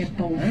Krishna 嘅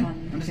部 Eh? 分嘅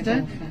部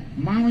Understand?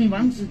 分。 Mami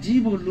vamsa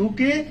jiva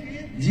loke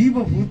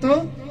jiva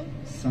bhuto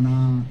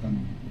sanatana.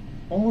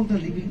 All the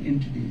living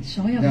entities.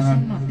 所有 They 嘅 are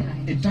生物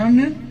體，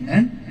 eternal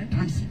and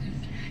transcendental.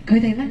 佢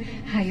哋咧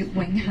係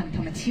永恆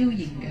同埋超然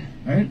嘅。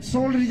 Right?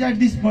 Soul resides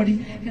this body.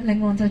 靈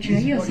魂就住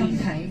喺 This 呢個 body 身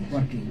is 體，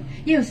 working.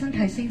 呢個身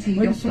體先至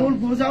When 喐 soul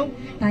動。 goes out,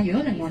 但係如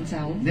果靈魂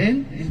走，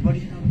 then this body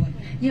is not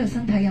working. 呢個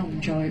身體又唔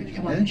再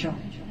運作。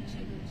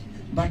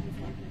 But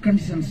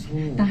conditioned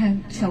soul, 但係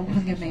受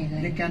困嘅命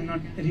they 令， cannot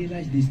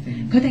realize these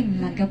things. 佢哋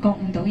唔能夠覺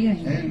悟到呢樣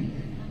嘢。 Eh?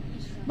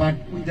 But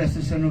with the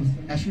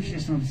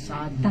association of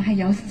sadhu, 但係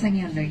有聖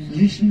人嚟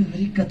listen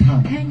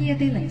Hari-katha, 聽呢一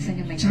啲靈性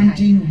嘅命題，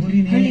 chanting holy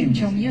去念 names,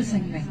 誦呢個聖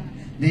名，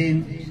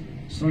 then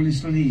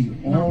slowly,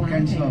 all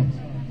kinds of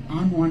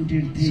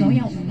unwanted 所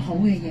有 things 唔好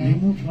嘅嘢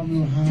removed from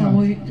your 就 heart.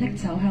 會拎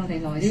走喺我哋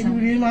內 Then you 心。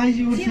 realize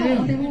之後我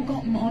yourself. 哋會覺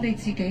悟我哋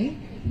自己，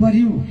 Who are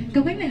you?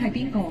 究竟你係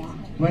邊個啊？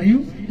 Who are you?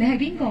 你係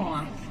邊個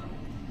啊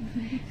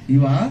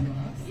You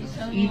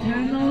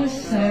are？Eternal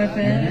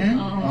servant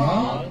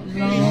of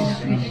Lord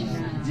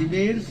Krishna。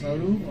 Jiver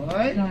Sarup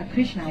佢話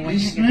Krishna 永恆嘅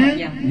Krishna 僕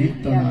人。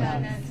 Nitya.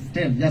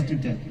 Tell, just to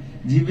tell.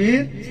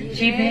 Jiver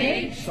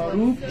Jive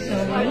Sarup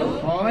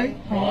Hoy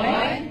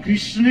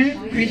Krishna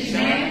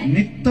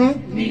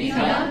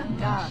Nitya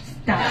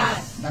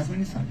Das That's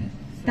when it's happening.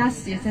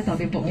 Das 亦即係代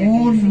表僕人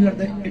All 嘅意 you 思。 are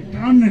the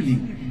eternally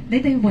你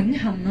哋永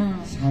恆啊，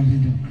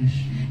 servant of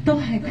Krishna. 都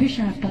係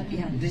Krishna 嘅僕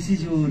人。 This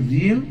is your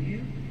real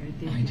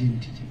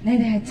identity. 你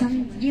哋係真，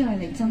呢個係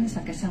你真實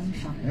嘅身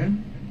份。 Eh?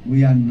 We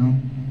are not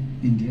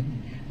Indian.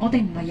 我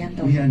哋唔係印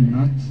度 We are 人，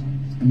 not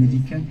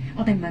American.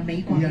 我哋唔係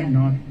美國 We are 人，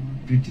 not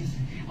British.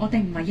 我哋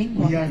唔係英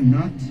國 We are 人，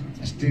 not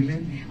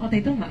Australian. 我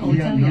哋都唔係澳 We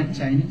洲 are 人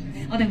not，Chinese.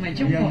 我哋唔係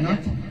中 We 國 are 人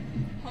not.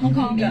 Hong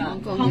Kong 㗎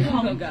Hong Kong Hong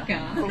Kong 㗎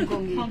Hong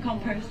Kong Hong Kong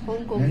person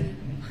Hong Kong Eh?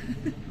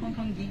 Hong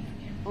Kong 人。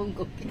 Hong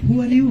Kong Who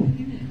are you?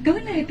 究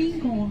竟你係邊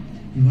個？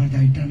 You are the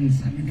eternal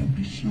servant of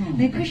Krishna.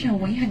 你係 Krishna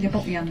永恆嘅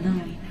僕人啊！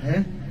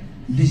 Eh?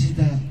 This is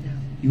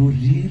your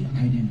real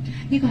identity.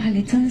 呢個係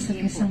你真實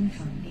嘅身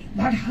份。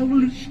 But how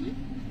will you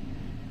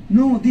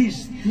know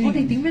this 我哋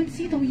thing? 點樣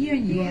知道呢樣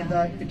You 嘢 are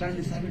啊？ the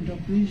eternal servant of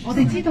Krishna. 我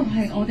哋知道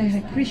係我哋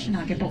係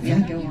Krishna 嘅僕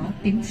人嘅話，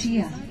點知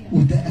啊？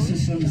 With the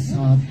association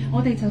sadhu.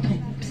 我哋就同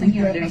With 聖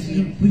the 人聯誼，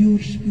 association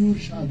pure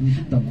sadhu,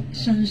 suddha-nama.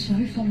 純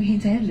粹奉獻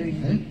者聯誼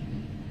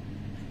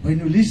Eh?。When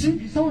you listen,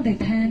 當我哋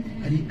聽，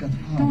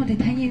當我 Hari-katha, 哋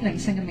聽呢靈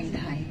性嘅命題，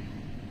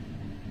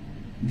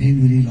 then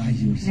you realize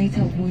你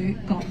就 yourself. 會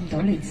覺唔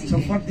到你自己。 So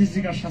what this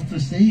Srila Shastra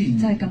saying?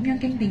 就係咁樣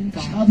經典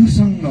講，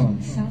 Sadhu-sanga,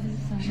 靈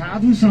性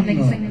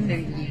sadhu-sanga, 聯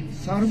誼，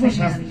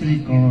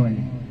 sarva-shastri koi,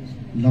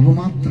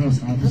 lavamatra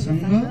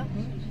sadhu-sanga,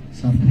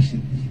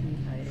 sarva-siddhi.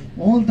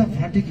 All the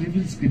Vedic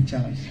revealed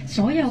scriptures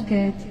所有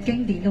嘅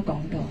經典都講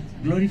到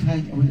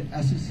glorify our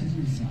association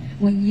with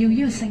sadhu. 榮耀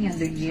呢個聖人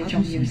聯誼嘅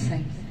重要性。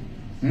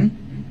 Hmm?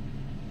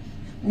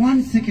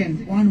 1 second,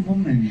 1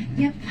 moment,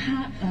 一刻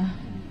啊，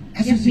一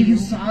associate 秒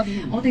with，sadhu.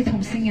 我哋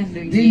同聖人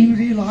聯 Then you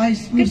誼，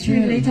 realize 跟住你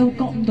yourself. 就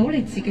覺唔到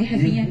你自己係邊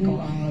Then 一 who 個，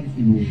 are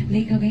you?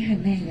 你究竟係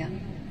咩人？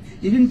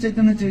 Even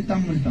Caitanya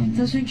Charitamrita.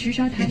 就算主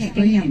宰太極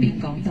經入邊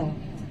講到，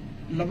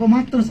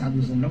 Lavamatra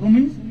sadhu-sanga. Lava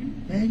means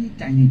very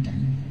tiny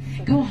time.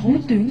 佢話好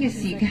短嘅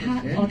時刻，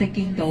我哋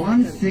見到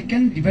 1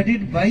 second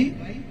divided by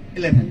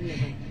 11.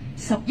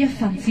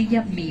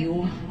 1/11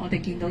秒，我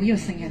哋見到呢個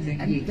聖人聯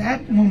At 誼， that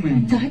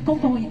moment, 就喺嗰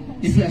個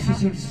if 時 you 刻，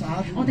 associate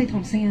sadhu, 我哋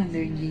同聖人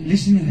聯誼，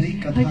 listen 去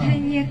Hari-katha,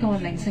 聽呢一個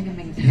靈性嘅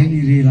命 then 題，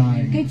 you 跟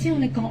realize 住之後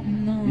你覺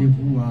悟啦， you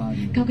who are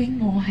you. 究竟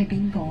我係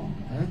邊個？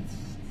 Huh?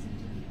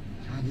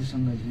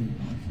 Sadhu-sanga is very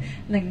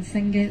powerful. 靈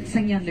性嘅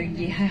聖人聯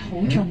誼係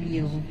好重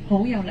要，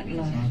好有力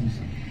量。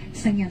 Sadhu-sanga.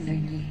 聖人聯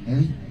誼，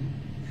 Huh?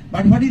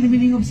 But what is the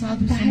meaning of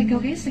但係究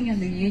sadhu-sanga? 竟聖人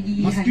聯誼嘅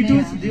意義係咩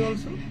Mosquitoes, 啊？ they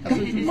also 咁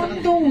associate 蚊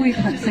sadhu. 都會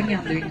同聖人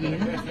聯誼咧。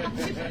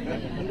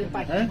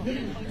 Huh?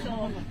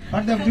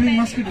 What they are doing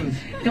mosquitoes?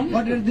 Don't-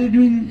 What are they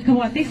doing? 佢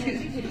話啲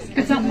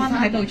嗰隻蚊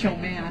喺度做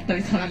咩啊？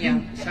對親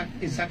人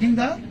Sucking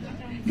the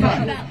吸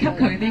blood. 吸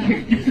佢啲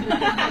血。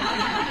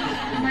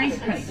Nice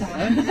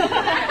person。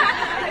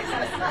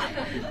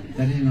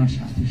 That is not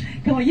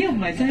sadhu-sanga. 佢話呢個唔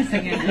係真係聖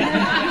人聯誼。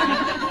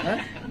 Huh?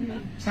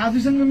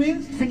 Sadhu-sanga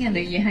means 聖人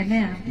聯誼係咩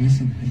啊？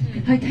 listen.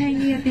 去聽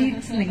呢一啲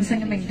靈性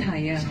嘅命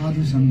題啊！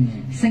 Sadhu-sanga.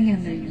 聖人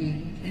聯誼，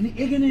 And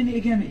again and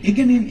again,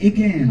 again and 佢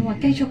again. 話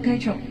繼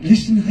續，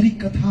 Listen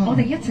Hari-katha. 我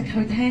哋一直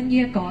去聽呢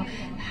一個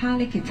哈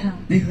利吉他。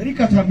 The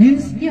Hari-katha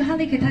means 呢個哈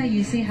利吉他嘅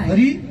意思係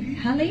Hari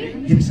哈利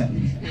himself.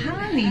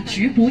 哈利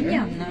主本人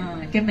啊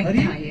嘅命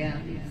題啊，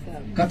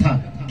 Katha.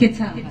 吉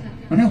他。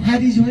 Now, where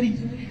is Hari?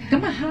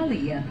 咁啊哈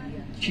利啊，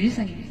主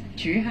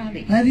哈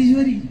利。 Where is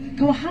Hari?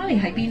 佢話哈利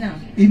喺邊啊？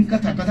 In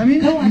Katha. Katha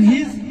means Go on. in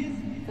his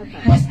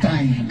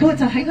pastime. 佢話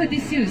就喺佢啲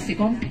逍遙時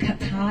光吉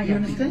他 You 入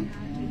面。 understand?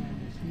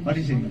 What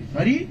is it?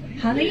 Hari?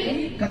 哈利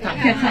吉他。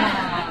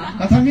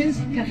 Katha means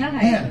吉他係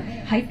where?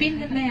 喺邊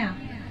咩啊？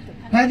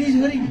 Where is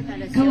Hari?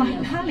 佢話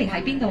哈利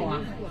喺邊度啊？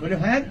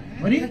 Where?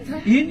 Hari?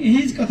 In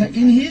his Katha.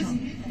 In his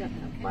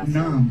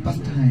Nam,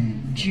 pastime.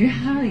 主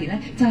哈利咧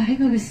就喺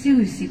佢嘅逍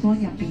遙時光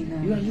入邊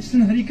You 啊！ are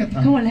listening 佢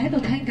Hari-katha. 話你喺度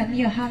聽緊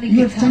呢個哈利 You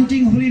吉 are 他，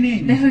 chanting holy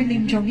你 name. 去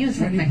念誦呢個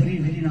聖 Hari, 名， Hari,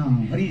 Hari Nam.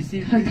 Hari, say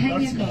去聽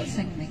Lord's 一個 name.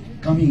 聖名，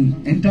 Coming,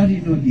 enter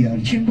into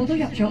ear. 全部都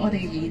入咗我哋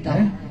嘅耳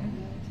朵。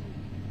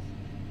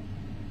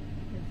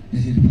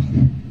 This is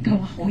power. 佢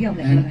話好有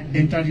力量，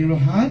 And enter your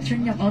heart 進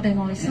入我哋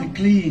內心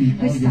and，clean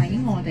去 all 洗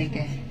this. 我哋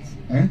嘅。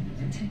 Eh?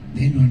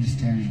 Then you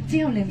understand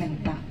之後你明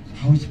白，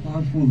 how is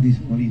powerful this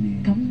holy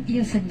name. 咁呢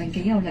個聖名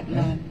幾有力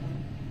量。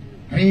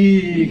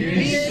 Hare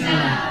Krishna,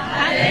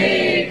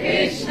 Hare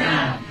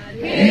Krishna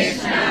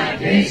Krishna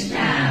Krishna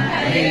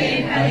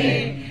Hare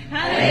Hare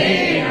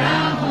Hare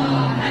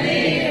Rama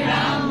Hare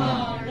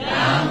Rama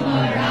Rama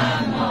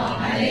Rama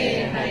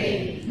Hare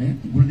Hare. eh?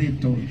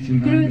 Gurudev told Srila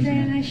Guru Bhaktivedanta.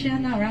 咧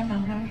喺 Narayana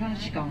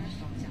Maharaj 講，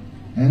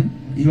 Eh?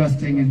 He was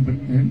staying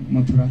in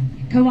Mathura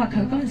佢話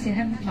佢嗰陣時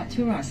喺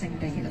Mathura 聖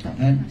地嗰度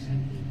and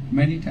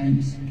many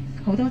times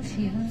好多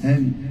次啦。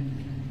 and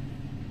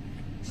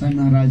Swami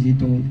Maharaj he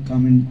told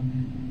come in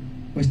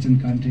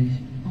Western countries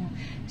哦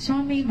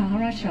，Swami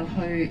Maharaj 就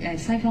去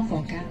西方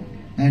國家，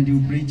 and you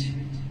preach.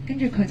 跟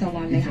住佢就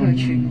話你 If 去 I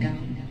傳教。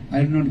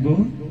 I will not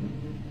go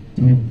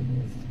to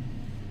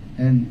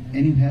and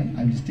anywhere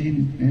I will stay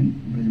in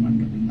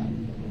Brajmandal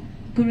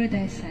Vrindavan. Guru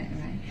Day said,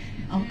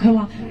 right？哦，佢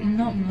話唔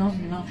咯，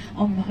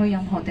我唔去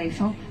任何地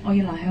方，我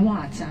要留喺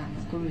華站。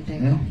Guru Day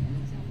Yeah?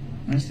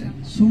 講， Understand?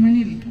 So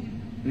many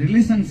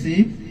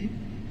relationship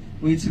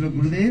with Srila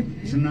Gurudev,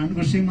 Srila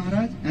Goswami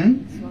Maharaj and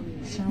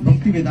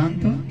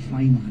Bhaktivedanta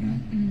Svami Maharaja.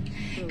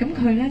 咁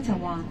佢咧就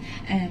話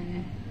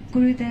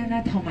Guru Day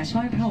咧同埋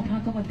Swami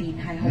Prabhupada 嗰個聯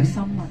繫好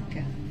深密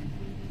嘅，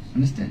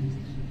 Understand?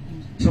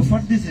 So for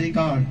this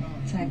regard,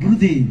 So I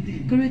Gurudev,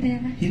 Guru Day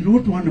咧 he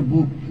wrote one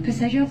book 佢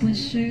寫咗一本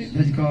書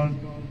that is called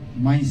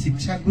my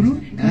Shiksha Guru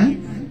and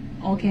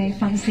我嘅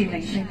訓示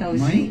靈性導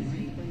my 師。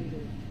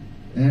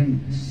 and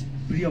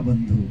Priya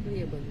Bandhu.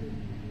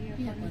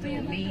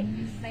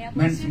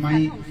 Means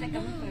my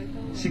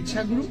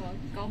Shiksha Guru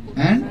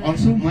and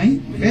also my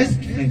best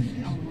friend.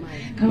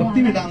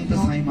 Bhaktivedanta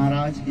Swami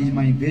Maharaj is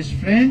my best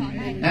friend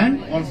and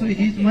also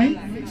he is my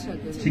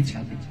Shiksha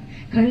Guru.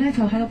 佢咧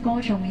就喺度歌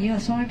頌呢個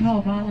Swami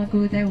Prabhupada 啦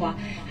，Gurudev 話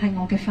係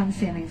我嘅訓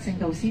示靈性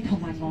導師同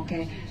埋我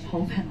嘅好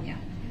朋友。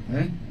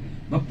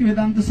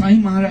 Bhaktivedanta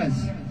Swami Maharaj,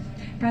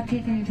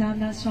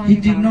 Bhaktivedanta Swami he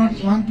did not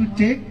Maharaja want to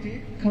take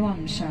佢話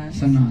唔想，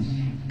 sannyas.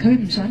 佢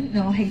唔想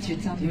攞棄絕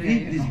真 You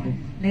read this 嘅。 book.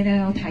 你哋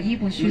有睇呢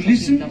本書 You 就見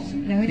listen 到，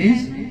你去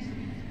his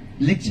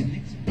聽 lecture.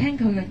 聽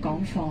佢嘅講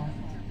課。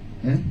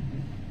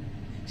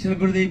 Srila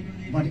Gurudev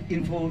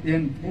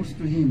enforced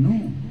to him,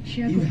 no,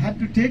 Srila you have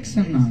to take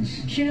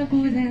sannyas. Srila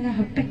Gurudev 咧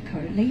去逼佢，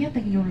你一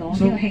定要攞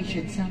So 呢個棄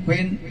絕真。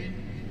 when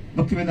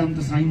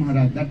Bhaktivedanta Swami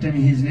Maharaj, that time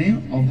his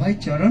name Abhay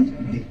Charan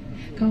De.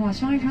 佢話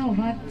Swami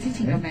Prabhupada 之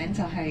前個名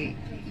就係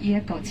呢一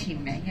個前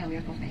名有一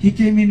個名。 He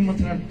came in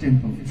Mathura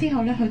temple. 之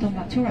後咧去到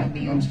Mathura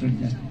廟。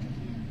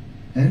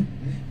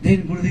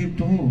 Then Gurudev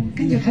told,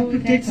 跟 you 住 have to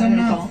Gurudev take 就去講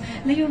sannyas.，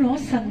你要攞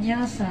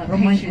sannyasa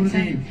From my 棄絕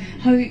真，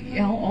去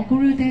由我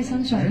Gurudev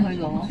身上去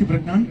攞。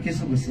 Bhaktivedanta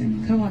Kesava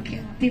Goswami. 佢話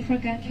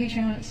Different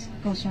Kesava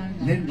Goswami。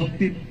 Then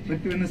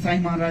Bhaktivedanta Swami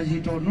Maharaj,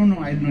 he told, no,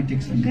 I will not take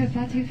跟 sannyas. 住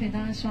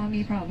Bhaktivedanta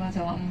Swami Prabhupada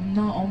就話唔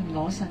啦，我唔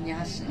攞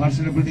sannyasa。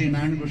 Varsala Gurudev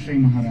Narayana Goswami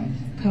Maharaj.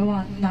 佢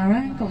話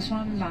Narayana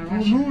Goswami Oh,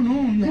 Maharaj。 no,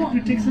 no, you 佢 have 話 to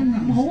take 唔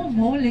sannyas. 好唔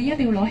好，你一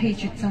定要攞棄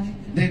絕真。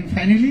 Then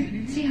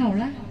finally, 之後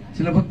咧，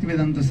 Srila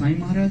Bhaktivedanta Swami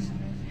Maharaj,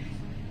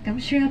 咁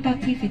Srila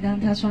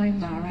Bhaktivedanta Swami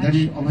that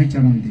is Maharaj。 Abhay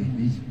Charan De.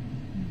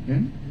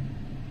 Then,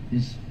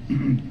 his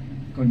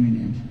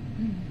convenience.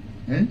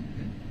 Then,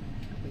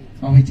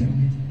 Abhay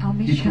Charan.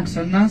 Abhay He took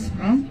Charan sannyas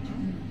from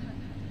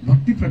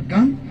Bhakti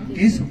Pradhan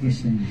Kesava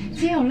Goswami.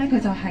 之後咧，佢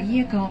就喺呢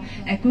一個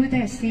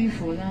Gurudev 師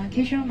傅啦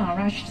Kesava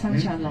Maharaj 身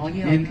上攞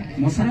呢 In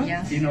個 Mathura,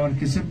 sannyasa。 in our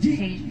Kesavji,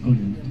 Hey.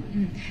 Golden.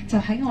 就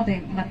喺我哋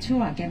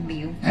Mathura 嘅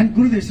廟。 And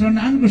Gurudev Sri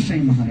Narayana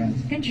Goswami Maharaj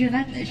跟住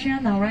咧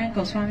Srila Narayana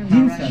Goswami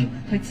Himself. Maharaj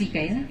佢自己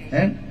咧，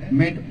 and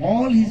made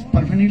all his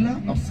paraphernalia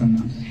of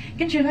sannyas.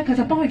 跟住咧佢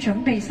就幫佢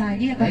準備晒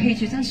呢一個棄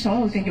絕真所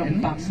有嘅用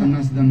品。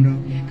 Sannyas danda,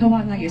 佢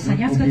話例如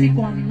sannyas 嗰支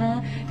棍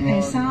啦、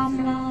衫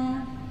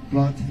啦，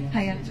 cloth,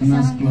 係啊，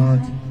 sannyas 衫 cloth.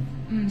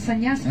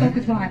 sannyas 嗰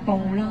個塊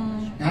布啦。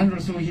 And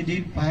also he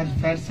did fire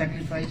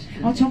sacrifice.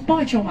 我仲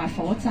幫佢做埋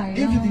火祭啦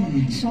Everything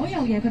he，did. 所有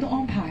嘢佢都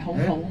安排好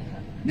好。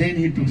 Then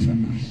he took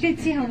sannyas. 跟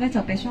住之後咧就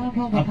俾 Swami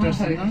Prabhupada After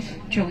去 sannyas，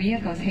做呢一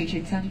個棄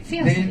絕真。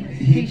之後 Then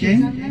he 棄絕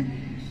真咧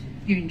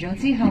完咗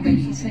之後嘅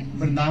儀式，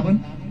 Vrindavan,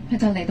 佢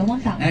就嚟到溫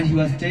達。 and he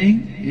was staying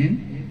in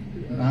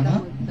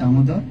Radha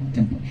Damodar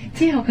temple.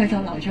 之後佢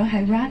就留咗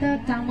喺 Radha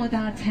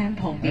Damodar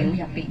Temple 廟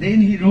入邊。 Then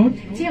he wrote,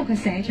 之後佢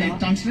寫 he 咗，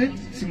 translated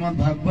Srimad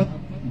Bhagavad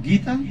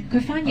Gita, 佢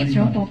翻譯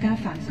咗國家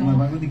梵 Srimad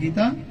歌。 Bhagavad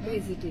Gita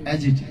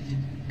as it is.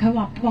 佢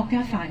話國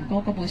家梵歌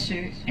嗰本書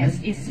as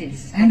it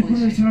is 嗰 And 本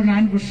Gurudev 書。 Sri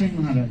Narayana Goswami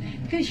Maharaj,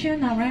 跟住 Srila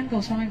Narayana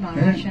Goswami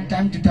Maharaj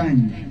time to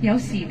time, 有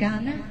時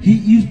間咧， he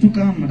used to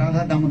come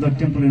Radha Damodar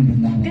temple in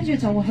跟 Vrindavan. 住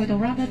就會去到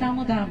Radha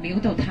Damodar 廟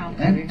度探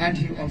佢， And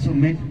he also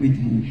met with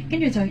him. 跟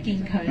住就去見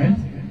佢 Right? 啦。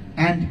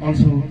 And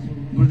also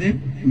Gurudev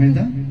made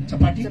the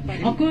chapati.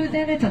 我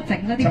Gurudev 咧就整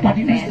嗰啲薄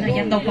餅啊，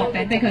印度薄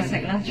餅俾佢食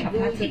啦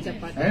，chapati。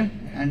 Right?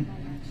 And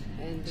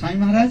Swami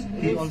Maharaj,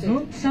 he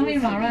also Swami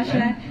Maharaj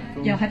咧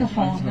又喺度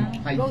看啦，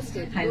係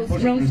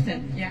roasted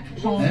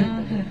看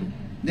啦。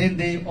 then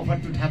they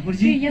offered to 跟住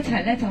Thakurji 一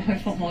齊咧就去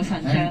服務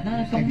神像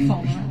啦、供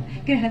奉啦，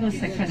跟住喺度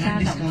食 and prasadam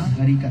discuss 啦，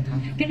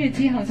 Hari-katha. 跟住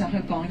之後就去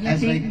講一 As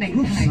啲 like 命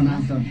group 題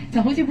啦， Sanatana.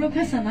 就好似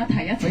Rupa 提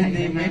一齊 When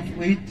they 咁 met 樣。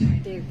 with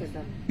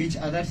each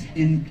others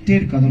in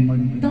Tir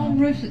Kadambani. 當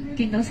Rupa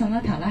見到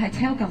Sanatana 咧係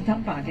Tel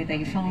Kadamba 嘅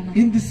地方啦，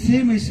 In the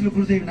same way, Srila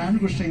Gurudev Narayana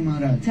Goswami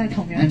Maharaj 就係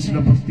同樣 and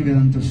Srila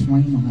Bhaktivedanta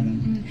Svami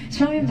Maharaja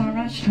Swami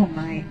Maharaj 同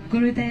埋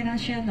Gurudev 啦、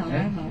Srila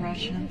Narayana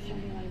Maharaj 啦，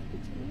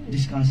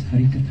 discuss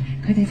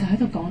Hari-katha. 佢哋就喺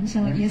度講咗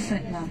呢成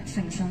立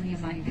成生嘅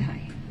問題。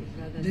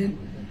 Then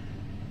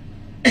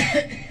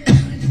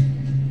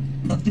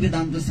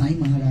Bhaktivedanta Swami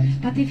Maharaj,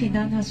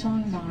 Bhaktivedanta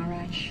Swami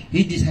Maharaj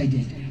he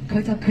decided,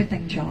 佢就決定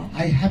咗，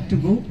 I have to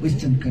go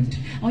Western country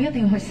我一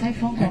定要去西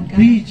方國 and 家，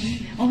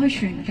 preach 我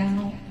去傳教，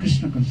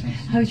 Krishna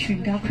consciousness. 去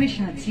傳教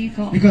Krishna 之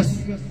歌。 Because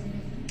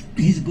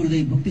his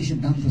Gurudev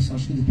Bhaktisiddhanta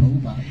Saraswati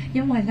Prabhupada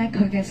因為咧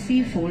佢嘅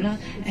師傅啦，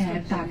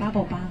大巴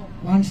布巴，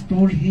 once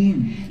told him,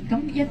 咁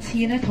一次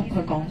咧同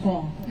佢講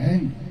過，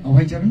 and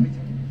Abhay Charan,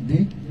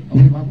 they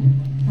Abhay Babu.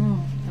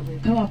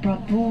 佢話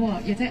Prabhu 啊，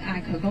亦即係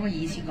嗌佢嗰個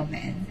以前個名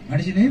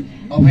What is his name?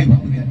 Abhay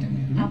Babu that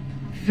time.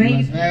 He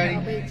was very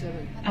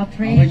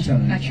Abhay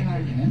Charan.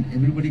 And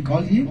everybody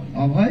called him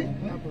Abhay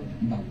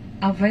Babu.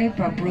 Abhay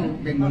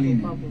Prabhu， Bengali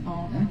name.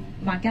 哦，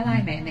孟加拉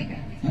名嚟嘅。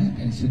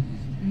 And so,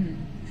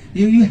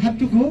 you have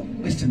to go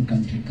Western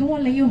country. 佢話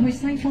你要去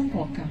西方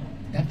國家，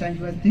 That time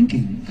he was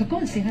thinking, 佢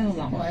嗰陣時喺度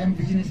oh, 諗， I am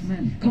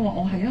businessman. 佢話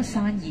我係一個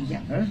生意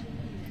人， Huh?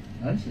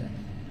 Huh?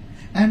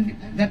 And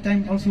that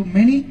time also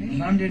many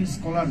learned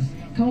scholars,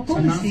 佢話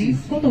嗰陣時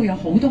嗰度有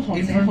好多學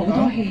in 者 front 好多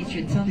of 氣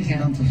絕真嘅。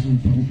 Bhaktivedanta Svami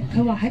Maharaja.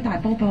 佢話喺大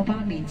波波巴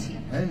面前，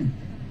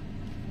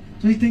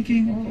 So he's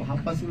thinking, oh, how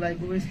possible I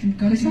go Western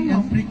佢 country 心諗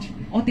and preach?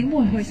 我點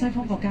會去西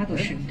方國家度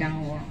傳教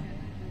啊？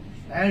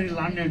 Very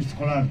learned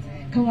scholar.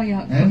 佢話有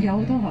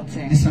好多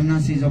學 The 者，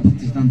 sannyasis of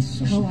Bhaktivedanta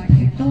佢話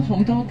Swami. 亦都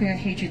好多嘅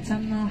氣絕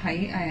真啦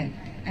喺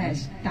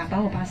大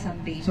寶巴身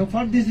邊， So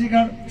for this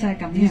regard, 就係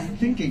咁 he's 樣。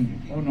 thinking,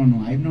 oh no,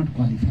 no, I'm not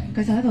qualified.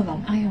 佢就喺度諗，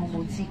哎呀，我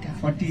冇資格。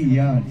 40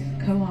 years.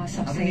 佢話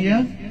How 14 many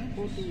years? 年，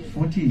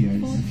 40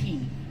 years.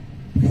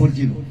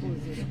 40.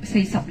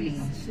 40年。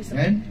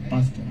 And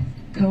passed on.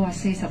 佢話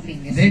40年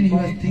嘅 Then 時 he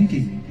光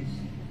was。thinking.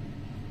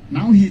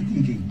 Now he's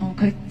thinking. 哦，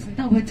佢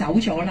走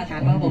咗啦，大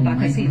寶寶巴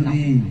佢先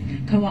諗。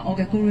佢話我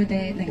嘅 Guru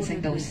Day 靈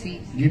性導師，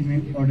 Give me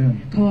order.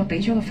 佢話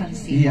俾咗個訓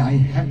示 Yeah, I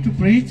have to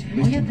preach.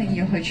 我一定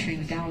要去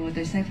傳教喎，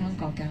對西方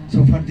國家。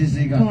 So for this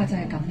佢話 regard, 就係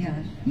咁樣。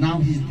 now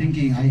he's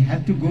thinking, I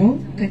have to go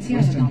佢之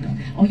後就 Western 諗 country.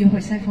 我要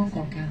去西方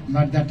國家。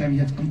 But that time he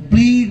has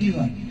completely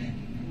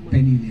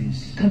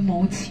penniless. 佢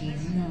冇錢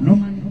啊， No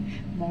money.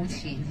 冇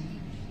錢，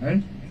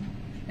 Right?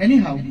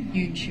 Anyhow,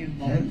 完全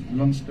冇。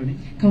 long story.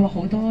 佢話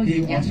好多 He 原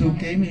因 also 啦。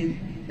 came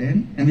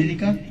in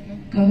America.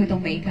 佢去到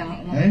美國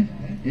啦，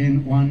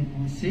 In one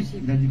ship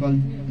that is called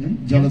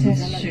有隻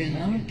Jalabis. 船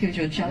啦，叫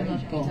做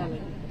Jalabis。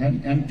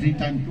 And 2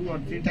 or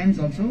 3 times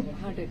also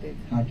heart attack.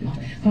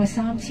 佢話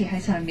3次喺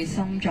上面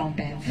心臟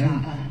病發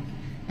啊，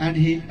 And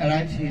he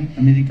arrived in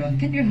America.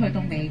 跟住去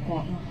到美國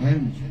啦，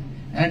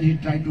 And he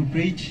tried to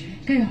preach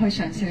跟住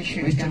去嘗試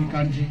去傳教 Western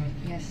country.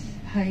 ，yes，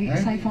喺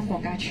西方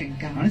國家傳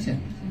教。 Understand?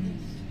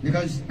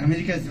 Because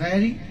America is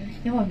very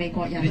因為美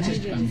國人咧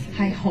richest country.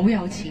 係好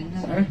有錢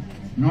㗎，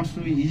 Not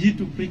so easy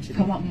to preach.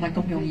 佢話唔係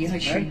咁容易去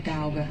傳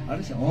教嘅。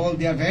 All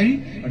they are very,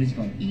 what is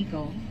called?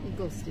 ego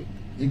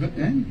Ego.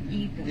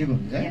 Ego.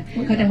 yeah，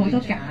佢哋好多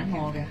揀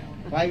我嘅。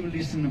 Why will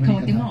listen to 佢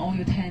話點解 Hari-katha? 我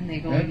要聽你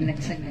個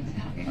靈性靈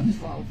談？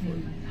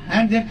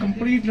 And they are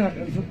completely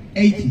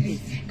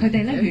atheists. 佢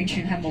哋咧完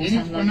全係冇 In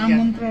神 his 論嘅。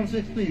 mantra also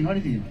explain what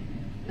it is.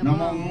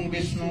 Namo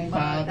Vishnu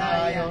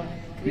Padaya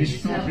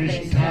Vishnu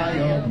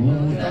Pristhaya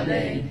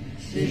Bhutale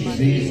Sri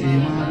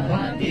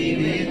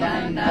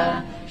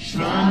Bhaktivedanta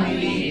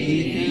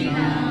Svami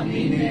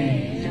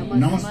Maharaja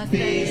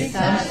Namaste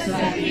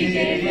Saraswati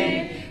Deve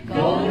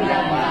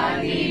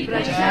Gauravani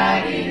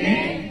Pracharine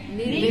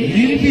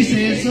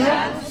Nirvishesha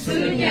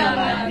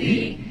Sunyavadi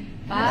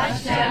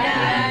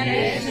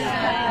Pascharane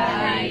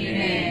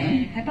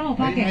喺巴奧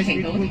巴嘅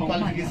祈禱禱文入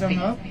qualification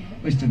邊， of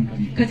Western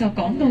country. 佢就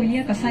講到呢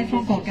一個西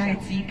方國家嘅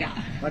資格。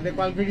 What the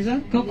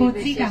qualification? 嗰個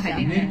資格係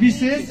點樣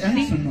Nirvishes and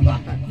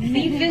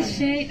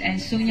Sunyavadi.？Nirvishate and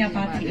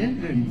Sunyavadi。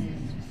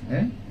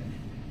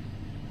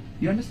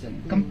 You understand?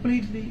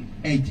 Completely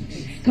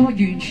atheist. 佢話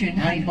完全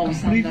係 And 冇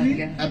神論 completely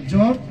嘅，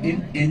 absorbed in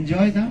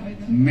enjoy the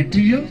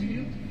material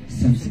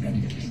sense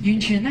gratification. 完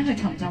全咧去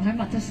沉浸喺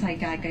物質世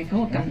界嘅嗰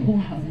個感官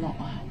享樂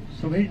啊！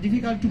 So very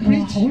difficult to 佢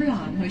話好 preach.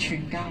 難去傳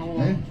教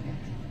喎，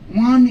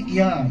 1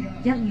 year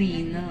 1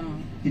年啊，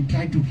 he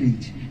tried to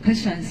preach. 佢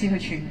嘗試去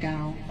傳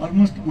教，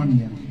 Almost 1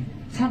 year.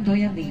 差唔多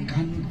1年，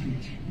 Cannot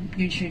preach.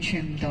 完全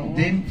傳唔到。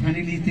 Then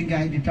finally he think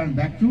I return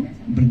back to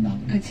Vrindavan.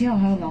 佢之後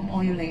喺度諗，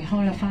我要離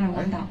開啦，翻去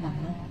溫達文啦。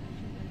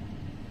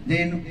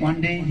 Then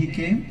one day he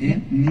came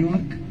in New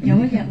York. 有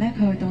一日咧，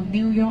佢去到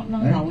New York 啦、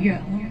紐約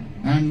啦，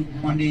 And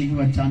one day he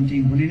was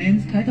chanting holy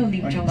names. 佢喺度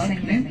念 What 做 is 聖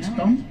that 名 name? 啦。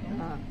 Storm?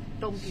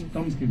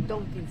 Tompkins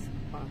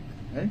Park.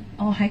 Eh?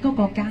 哦，喺嗰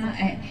個嗰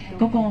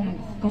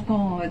個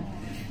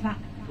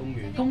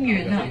公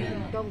園啊，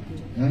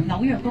 Tompkins.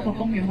 紐約嗰個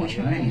公園好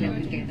出名，你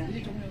會記得？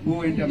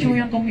 Who went 中 away?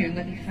 央公園嗰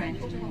啲 friend。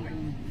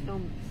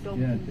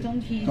 Yeah,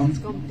 Tompkins Tom's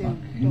Park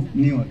in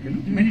New York. You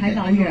know? Many 喺 times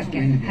紐 I 約 also 嘅，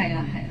 went 係 there.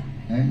 啦係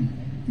啦。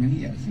 Many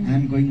years. I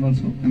am going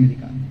also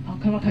America. 哦，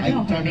佢話佢 I 都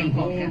有去美 travel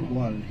國嘅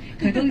whole，world.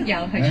 佢都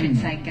有去全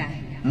世界。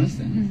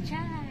 Understand?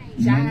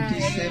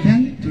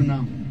 97 to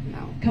now.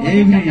 佢話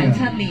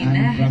1997年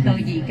咧到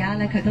而家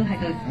咧，佢都喺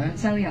度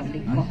周遊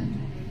列國。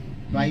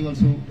 I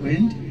also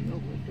went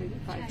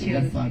to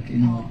that park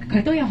in New York.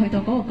 佢都有去到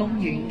嗰個公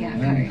園嘅。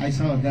 And I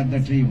saw that the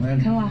tree where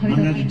佢話去到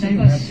under the 見到 tree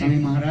個 where 樹 Swami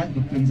Maharaj,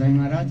 Bhaktivedanta Swami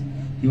Maharaj,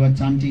 he was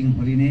chanting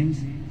holy names.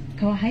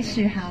 佢話喺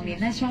樹下面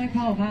咧，Swami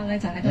Prabhupada 咧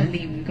就喺度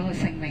念嗰個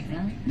聖名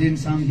啦。 Then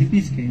some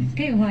hippies came.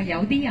 跟住佢話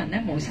有啲人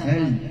咧冇神 And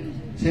論，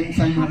 then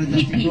Swami Maharaj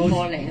just 撇過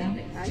closed. 嚟啦。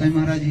 Swami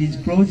Maharaj he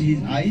closed his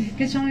eyes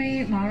跟住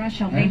Swami Maharaj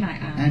就眯埋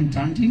眼， and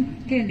chanting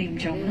跟住念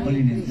誦啦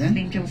holy names.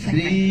 念誦聖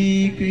名。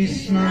 Sri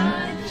Krishna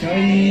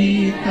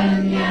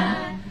Caitanya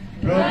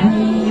Prabhu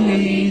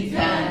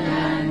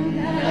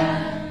Nityananda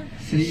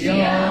Sri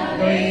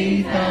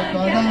Advaita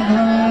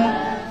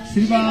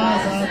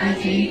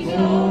Srivasadi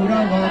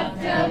Gaura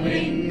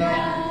Bhaktivedanta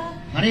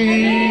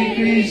Hare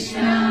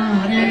Krishna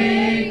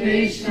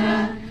Krishna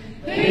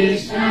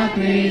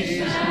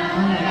Krishna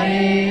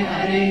Hare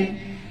Hare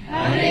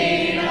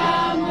Hare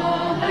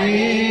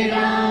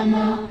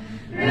Rama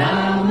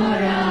Rama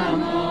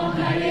Rama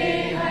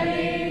Hare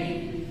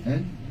Hare.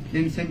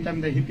 Then same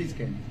time the hippies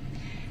came.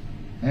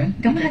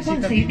 咁喺嗰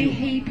陣時啲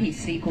嬉皮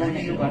士過嚟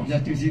喎。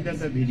 Just to see that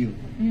video.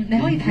 你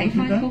可以睇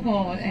翻嗰個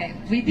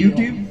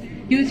video。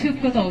YouTube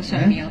嗰度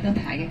上面有得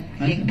睇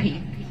影片。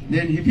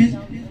Then hippies,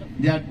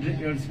 they are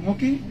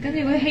smoking. 跟住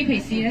嗰啲嬉皮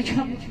士咧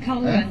抽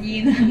緊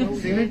煙。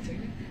Cigarette,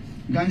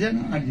 ganja,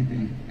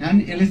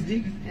 and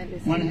LSD.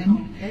 One hand.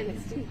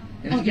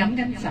 哦，飲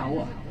緊酒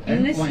啊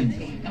 ？Wine.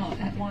 哦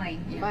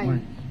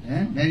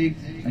 ，wine。Very,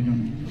 I don't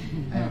know.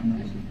 I have no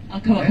idea.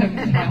 佢話佢唔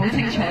係好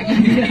清楚嘅。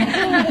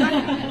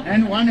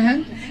And one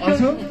hand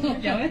also.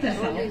 有一隻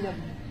手。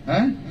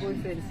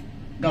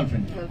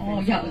Girlfriend.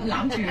 哦，又攬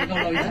住個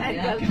女仔啦。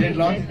Dead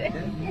Lord.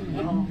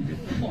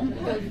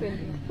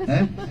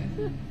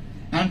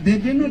 And they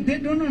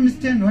don't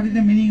understand what is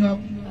the meaning of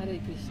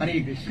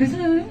Hare Krishna. 佢真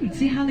係都唔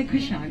知 Hare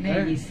Krishna 係咩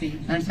意思。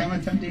And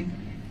Sriman chanting,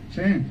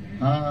 saying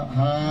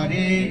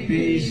Hare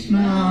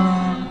Krishna,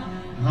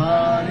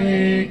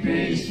 Hare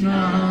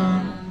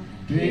Krishna,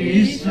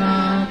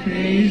 Krishna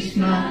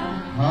Krishna,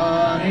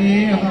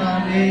 Hare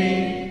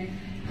Hare,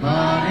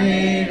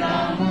 Hare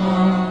Rama,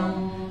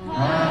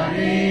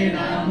 Hare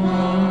Rama,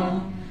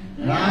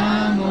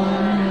 Rama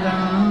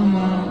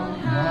Rama,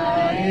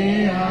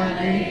 Hare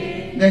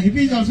Hare. The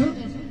hippies also,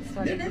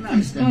 they don't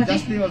understand.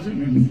 Just they also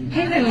don't understand. 嬉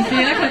皮士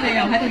咧，佢哋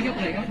又喺度喐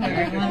嚟喐去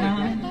咁樣啦。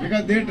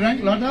Because they drank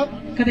a lot of.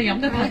 佢哋飲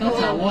得太多酒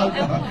啊。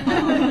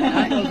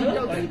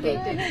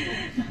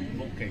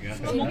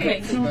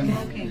Smoking.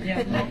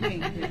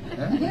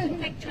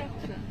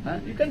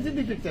 You can see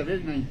the picture,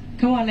 very nice.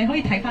 佢話你可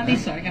以睇翻啲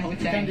相嘅，好 You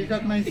正。 can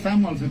recognize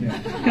some also there.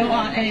 佢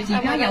話而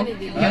家有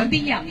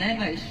啲人咧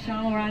嚟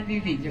shower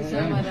Didi 咗。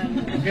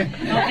Okay.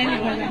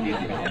 Anyway，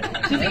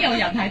 總之有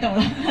人喺度啦，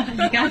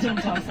而家仲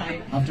在世。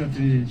 After 3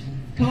 days.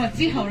 佢話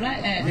之後咧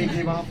They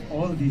gave up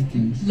all these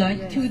things.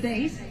 2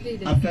 days。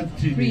 After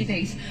 3 3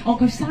 days。哦，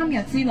佢3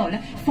日之內咧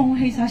放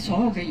棄晒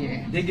所有嘅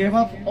嘢。 They gave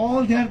up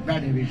all their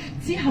bad habits.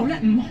 之後咧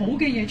唔好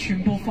嘅嘢全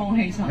部放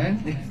棄晒。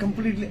 They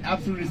completely,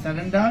 absolutely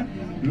surrendered.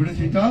 Lotus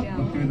feet of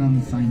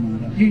Bhaktivedanta Svami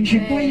Maharaja. 完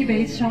全歸依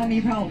俾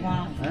Swami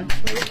Prabhupada。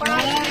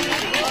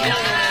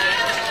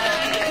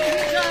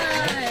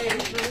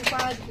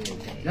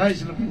 Jai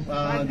Srila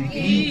Prabhupada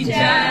ki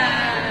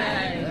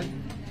Jai.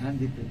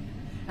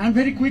 And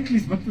very quickly,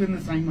 Bhaktivedanta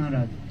Svami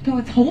Maharaja. 佢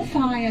話好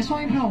快啊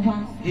 ，Swami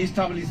Prabhupada。 He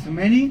established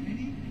many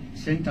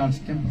centers,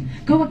 temples.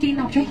 佢話建立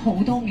咗好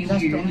多廟 Just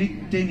宇。 only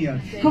 10 years.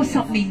 佢話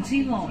10年之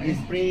He 內，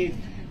 spread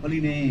holy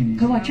name.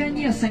 佢話將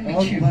呢個聖名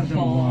傳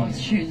播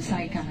全世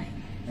界，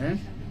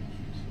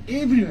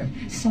 Everywhere.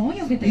 所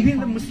有嘅地 Even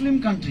the 方。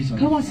 Muslim countries 佢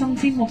also. 話甚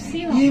至穆斯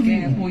林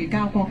嘅回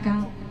教國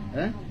家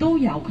都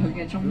有佢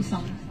嘅中心。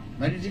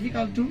 Very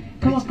difficult to.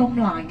 佢話咁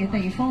難嘅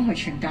地方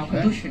去傳教，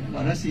佢都傳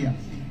過。 Russia.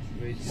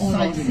 俄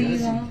羅斯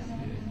啦，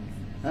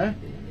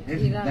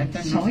 That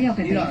time 所有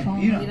嘅地方，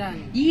 Iran.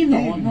 伊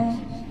朗啦，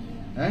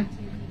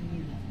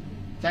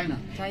 China.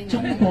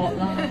 中國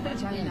啦，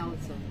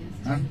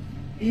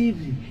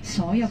 Every.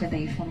 所有嘅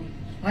地方。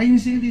 Why you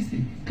say this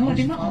thing? 佢話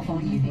點解我放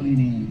呢 Holy 啲？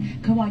 name.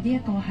 佢話呢一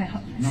個係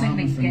聖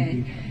靈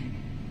嘅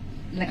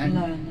力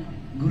量。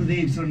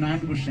 Gurudev Sri Narayana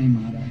Goswami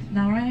Maharaj.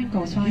 Narayana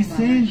Gosvami He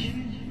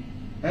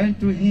sent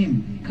to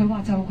him 佢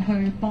話就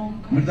去幫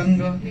佢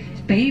Mridanga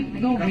俾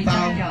嗰個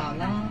Ridanga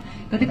啦，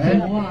嗰啲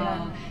鼓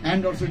啊、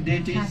 and also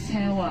deities.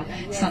 cocktail 啊、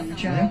神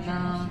像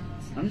啊。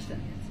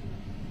 Understand?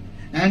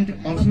 And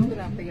also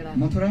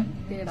Mathura,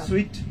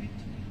 sweet,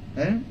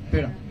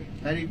 pera,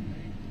 very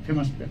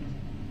famous pera.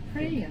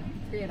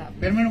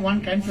 Pera one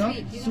kind of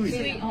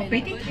sweet. 哦，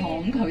俾啲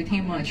糖佢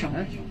添啊，仲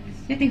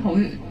一啲好出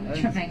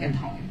名嘅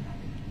糖。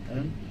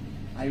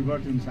 I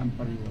brought him some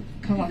for you.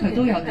 佢話佢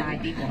都有帶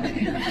啲過嚟。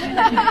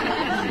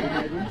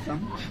 Some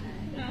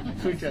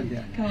sweets are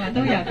there. 佢話都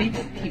有啲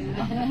甜品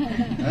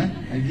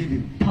I give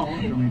you. 糖，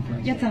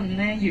一陣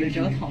咧預咗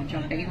糖再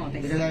俾我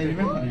哋。 Because I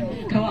remember you.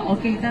 佢話我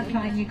記得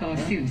翻呢個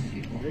消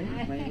息。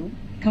 My room.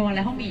 佢話你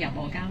可唔可以入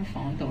我間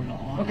房度攞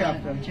啊？ Okay,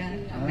 after. 張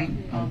明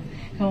哦。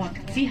佢話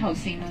之後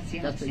先咯，之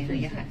後先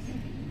你一係。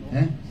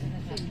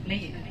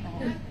你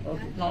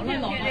攞啦攞啦，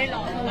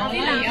攞啦而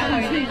家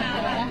去啦。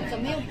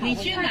你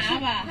去拿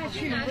吧，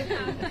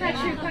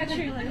快去！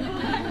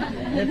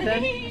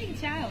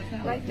加油！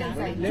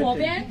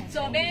左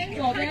邊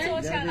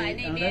坐下來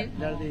那邊。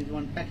 There is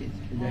one package.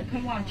 佢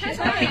話特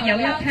別有一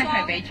pack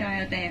係俾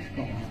Jaya Dev 嘅。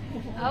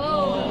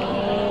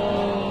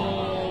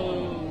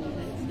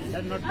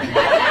 That's not bad.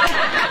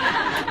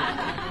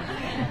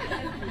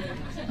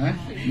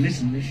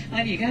 Listen. 我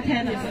而家聽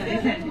啦，你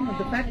聽。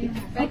 The package.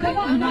 佢話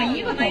唔係呢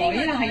個袋啊，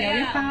係有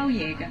一包嘢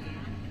嘅。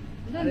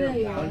 For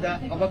the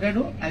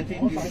avocado, I think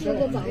it's 牛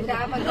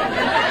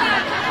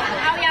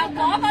油果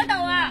嗰度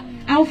啊，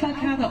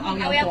 Avocado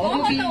牛油果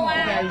嗰邊，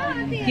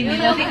見唔見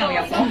到啲牛油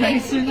果？係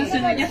算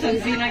啦，一陣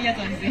先啦，一陣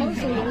先。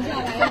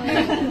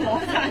攞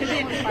晒先。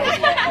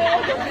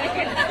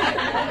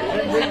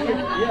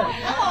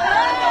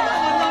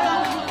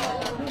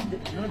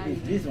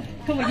this one.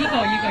 佢話呢個，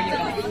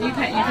呢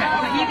劈，呢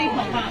啲放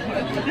翻入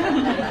去。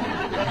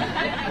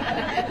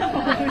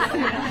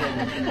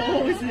好好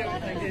笑，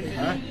成件事。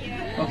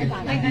 Okay. 佢話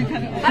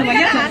一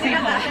陣先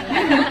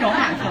講埋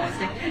貨先。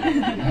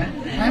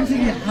 I'm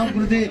thinking how good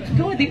Gurudev.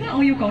 咁我點解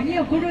我要講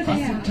呢個 Guru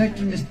Day 啊？ First, try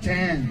to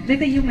understand 你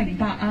哋要明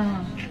白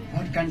啊！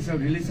 what kinds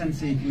of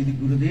relationship with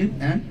Gurudev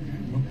and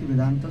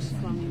Bhaktivedanta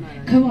Swami.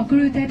 佢話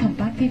Guru Day 同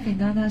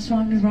Bhaktivedanta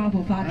Swami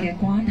Maharaja 嘅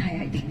關係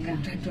係點㗎？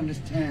 Try to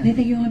understand. 你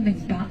哋要去明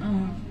白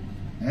啊！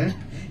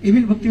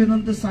 Even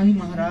Bhaktivedanta Svami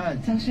Maharaja,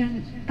 就算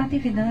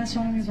Bhaktivedanta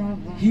Swami Maharaja，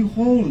 he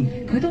hold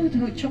佢都去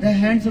捉 the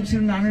hands of Sri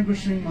Narayana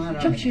Goswami 捉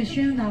Maharaj. 住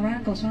Sri Radha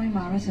and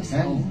Govinda 隻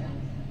手，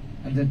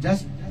 And the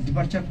just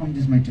departure from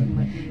this matter.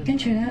 跟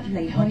住咧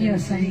離開 What 呢 I 個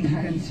was 身 saying, you 體。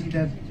 can see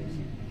that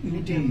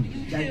unity.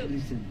 Just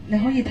listen. 你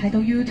可以睇到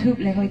YouTube，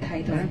 你可以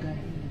睇到嘅。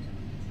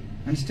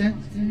 Understand?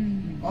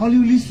 All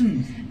you listen.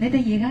 你哋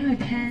而家去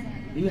聽，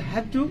 You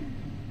have to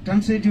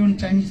translate your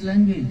Chinese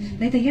language.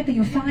 你哋一定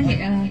要翻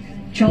譯啊，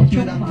作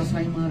中 Bhaktivedanta 文。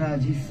 Swami Maharaj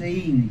is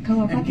saying 佢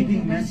話 and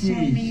giving Bhaktivedanta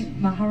Swami message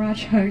Maharaja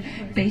去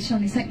俾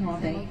信息我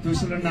哋， to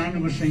Sri Narayana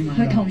Goswami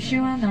去同 Maharaj. Sri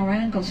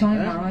Narayana and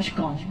Govinda Maharaja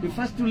講。 You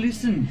first to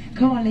listen.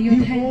 佢話你要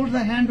He 聽， hold the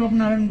hand of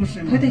Narayana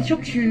Goswami 佢哋 Maharaj. 捉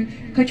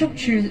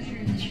住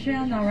Sri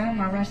Narayana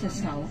Maharaja 隻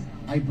手。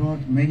 I brought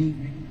many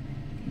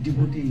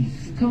devotees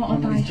佢話我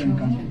from 帶 Western 咗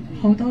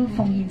country. 好多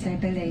奉獻者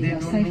俾你，由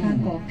西方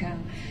國家。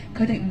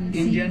佢哋唔知，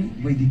 Indian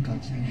Vedic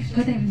culture.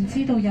 佢哋唔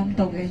知道印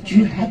度嘅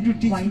傳統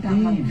偉大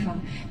文化。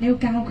你要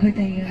教佢哋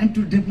嘅， And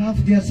to develop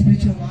their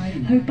spiritual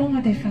life. 去幫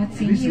佢哋發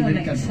展呢個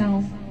靈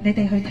修。你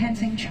哋去聽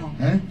清楚，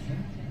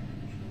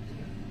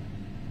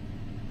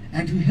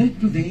 And to help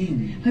to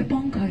them. 去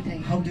幫佢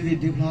哋， How do they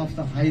develop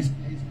the highest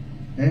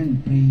and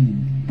praying?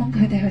 幫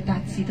佢哋去達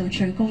至到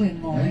最高嘅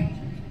愛。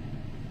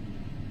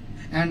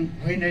 And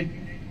when I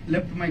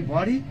left my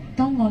body,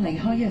 當我離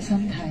開呢個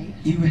身體，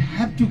 you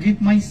have to give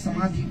my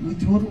samadhi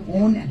with your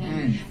own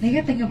hand. 你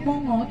一定要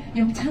幫我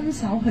用親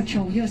手去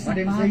做呢個 What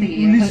I'm samadhi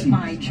saying, 去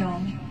埋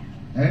葬。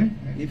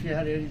 If you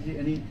have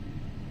any,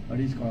 what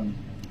is called?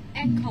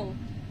 Echo.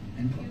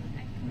 Ankle?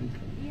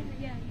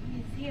 Yeah,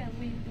 it's here.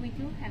 We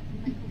do have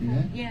Yeah?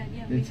 microphone. Yeah.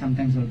 That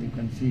sometimes also you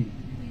can see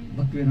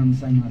Bhaktivedanta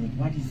Swami Maharaj,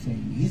 what he's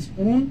saying, his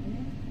own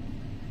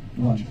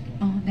what?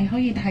 哦，你可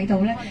以睇到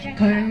咧，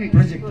佢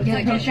Projector.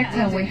 嘅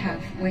projector 會 have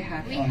We Oh,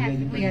 have. yeah,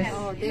 We yeah. have.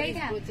 Oh, there is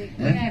Later. project.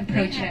 We have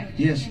project.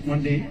 Yes,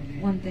 one day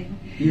one day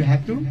you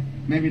have to,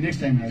 maybe next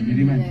time I will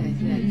remind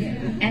you.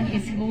 and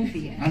his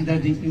movie。 Under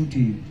the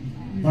YouTube,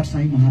 what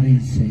Swami Maharaj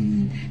is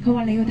saying. 佢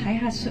話你要睇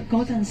下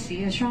嗰陣時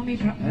嘅 Swami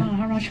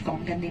Maharaj 講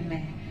緊啲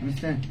咩。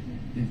 Understand?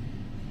 Yeah.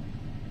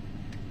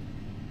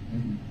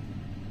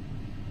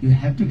 You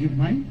have to give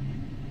my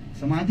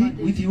samadhi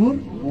with your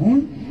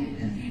own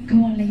hand.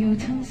 佢話你要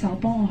親手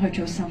幫我去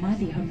做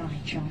samadhi 去埋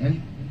葬。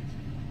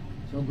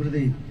 So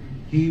Gurudev,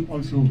 he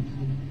also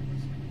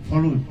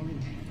followed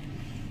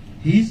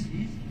his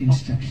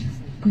instructions.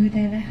 佢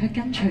哋咧去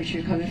跟隨住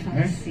佢嘅法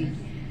事。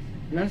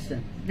 You understand?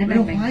 你 But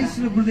明唔明 why 白？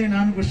 Srila Gurudev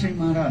Nana Goswami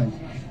Maharaj,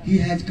 he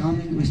has come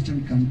in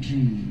Western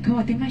country. 佢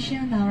話點解 Sri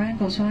Narayana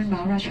Goswami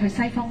Maharaja 去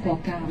西方國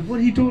家？ Before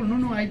he told,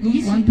 no, I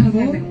以 don't 前 want to 佢 go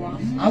明明話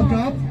out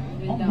of.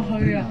 我唔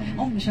去啊，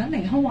我唔想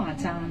離開華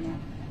贊啊，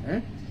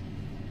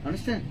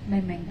 Understand? 明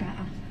唔明白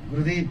啊？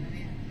 Gurudev,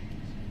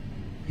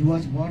 he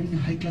was born in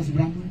high class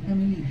Brahmin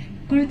family.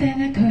 Guru Day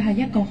咧，佢係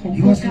一個好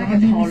高階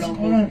嘅婆羅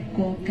門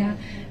國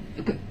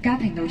家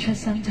庭度出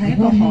生，就係一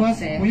個 Before he was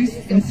學者。 police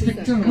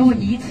inspector. 佢話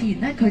以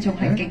前咧，佢仲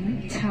係警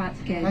察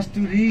嘅 First to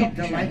read 督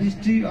the 長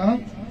life。history of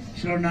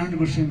Srila Nana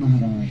Goswami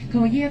Maharaj. 佢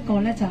話呢一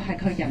個咧就係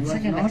佢 He 人 was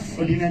生嘅歷 not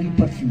史。 ordinary 佢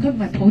person. 唔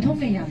係普通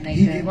嘅人嚟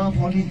He gave 嘅， up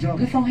all his job.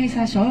 佢放棄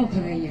晒所有佢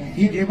嘅嘢，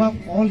 He gave up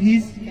all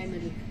his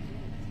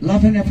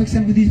love and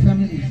affection with his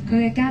family. 佢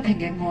嘅家庭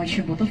嘅愛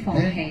全部都放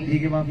Then 棄。 he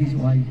gave up his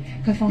wife.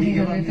 佢放 He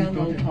棄 gave 佢 up 嘅 his 老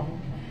daughter 婆、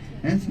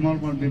 and small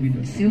baby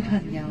daughter. 小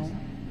朋友。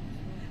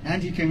 And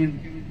he came in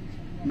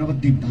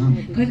Navadvip Dham.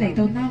 佢嚟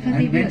到拉芬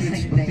And 呢個 met with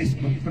聖地，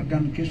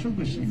 Bhaktivedanta Keshav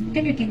Goswami.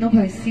 跟住見到佢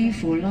嘅師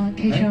傅啦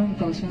 ，Caitanya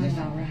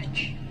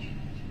Mahaprabhu。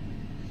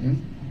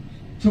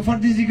 So for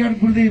this regard,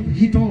 Gurudev,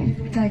 he told,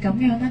 就係咁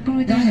樣啦。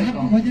Guru that I Day have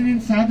講， bhajan in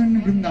Sadhan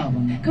and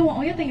Vrindavan. 佢話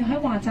我一定要喺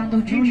華贊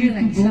度專注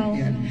靈修，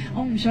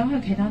我唔想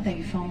去其他地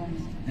方。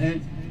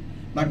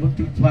 But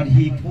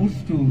he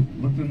forced to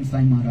Bhaktivedanta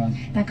Swami Maharaj.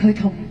 但佢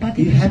同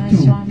You have Bhaktivedanta to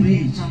Swami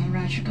preach.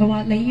 Maharaja，佢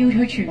話你要去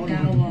傳教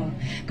喎，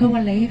佢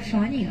話你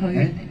反而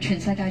去全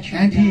世界傳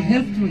And 教。 he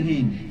helped to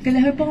him. 叫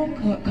你去幫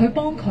佢，佢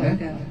幫佢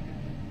嘅，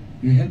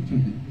 You helped to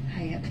him.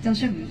 係啊，就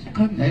算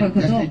佢唔去， And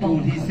佢 just 都 I 有幫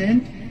told, he 佢。 sent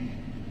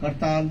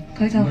Kartal,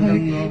 佢就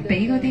去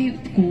俾嗰啲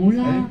鼓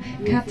啦、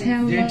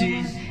cartel 啦、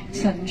 deities,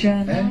 神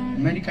像啦。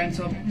 many kinds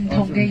of 唔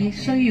同嘅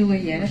需要嘅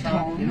嘢，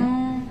糖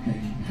啦，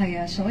係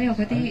啊，所有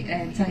嗰啲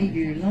際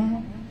遇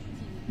啦。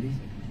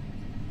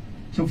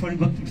 So for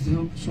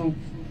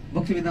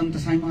Bhaktivedanta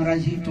Swami Maharaj,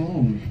 he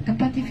told, 咁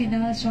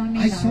Bhaktivedanta Swami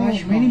I saw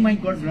Maharaja many 講 my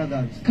god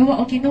brothers. 佢話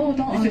我見到好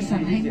多我嘅神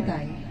兄弟，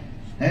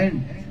 And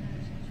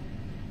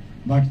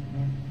but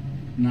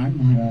Narayana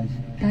Maharaj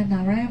但係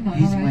Narayana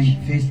is my Maharaj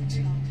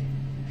best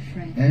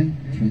friend， and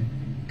friend.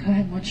 佢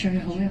係我最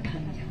好嘅朋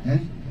友。 And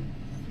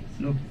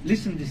look,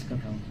 listen this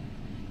katha.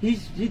 He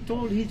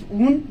told his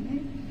own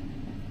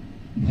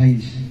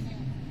bhais,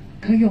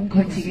 佢用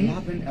佢自己，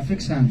 love and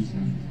affection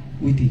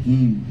with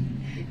him.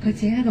 佢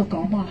自己喺度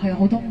講話，係有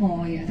好多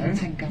愛啊同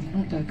情感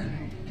啊對佢。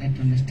 Try to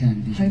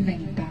understand this. 去明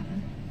白。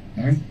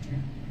Right?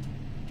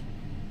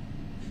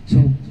 So,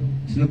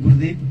 Srila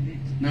Gurudev,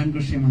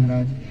 Narayan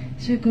Maharaj,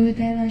 所以佢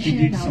爹咧 he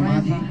 ，Sri did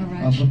Samadhi of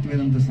Maharaj，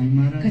 Bhaktivedanta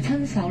Svami 佢 Maharaja.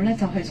 親手咧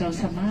就去做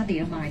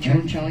Samadhi 埋葬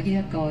咗呢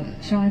一個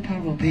Sri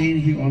Prabhupada。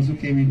 Then he also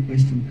came in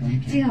Western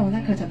country. 之後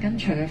咧，佢就跟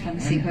隨佢訓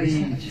示去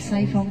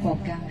西方國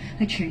家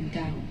去傳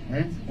教。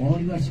 Right? All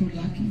you are so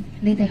lucky.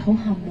 你哋好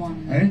幸運，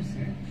 Right?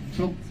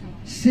 So,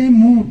 same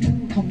mood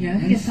同樣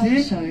and 嘅心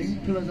same 水，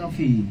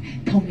 philosophy.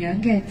 同樣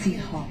嘅哲學。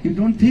 You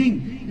don't think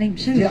你唔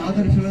需 there 要 are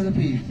other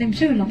philosophies. 你唔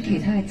需要諗其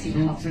他嘅哲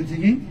So, 學，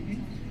 again,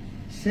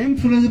 same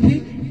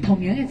philosophy 同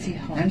樣嘅哲學，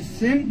 and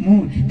same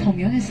mood. 同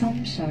樣嘅心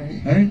水。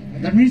 Right?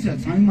 That means that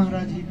Swami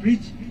Maharaj, he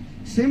preached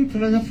same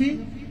philosophy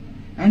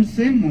and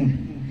same mood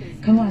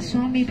佢話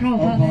Swami of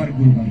our Prabhupada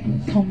Guru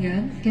Bhagavad. 同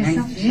樣嘅 And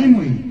心 same 水，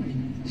 way,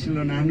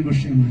 Srila Narayana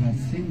Maharaj,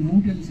 same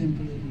mood and same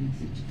philosophy.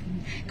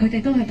 佢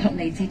哋都係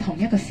嚟自同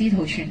一個師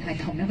徒傳，係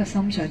同一個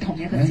心水，同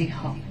一個哲學，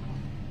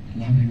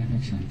 Love and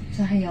affection.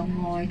 就係有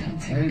愛同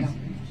情 Right? 感。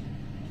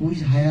 Who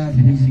is higher,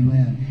 who is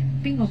lower?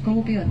 邊個高，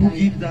邊 Who 個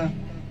低 give？the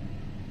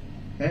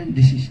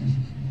decision?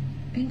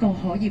 邊個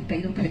可以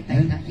俾到決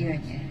定啊？呢樣嘢。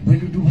 When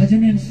you do bhajan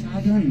and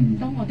sadhan,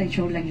 當我哋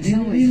做靈修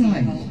嘅時候，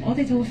我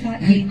哋就會發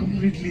and 現，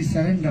 completely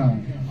surrender,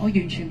 我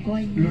完全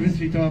歸依。 lotus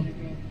feet of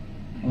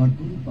our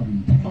Guru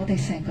Parampara. 我哋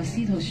成個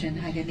師徒傳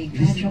係嘅蓮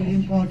This 花 is 中， very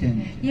important.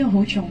 呢個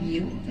好重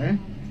要。 Eh?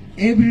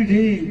 Every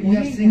day we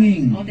are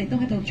singing. 我哋都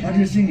喺度 What are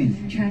you 唱， singing?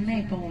 唱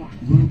咩歌啊？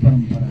 Guru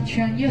Parampara.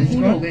 唱呢個 That's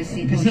古老 what? 嘅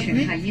使徒傳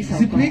係呢首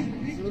歌， Discipline?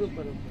 ，Guru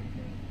Parampara。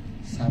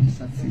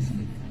 Sabsat Sisam.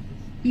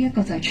 呢一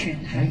個就係傳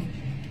係，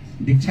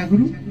 Diksha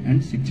Guru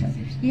and Siksha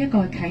Guru. 呢一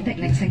個係啟迪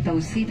靈性導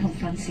師同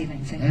訓示靈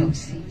性導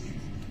師。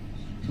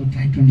 So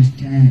try to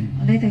understand.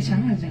 你哋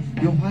想去明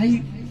白 You know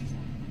why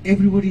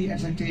everybody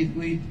accepted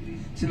with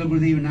Srila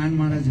Gurudev Narayana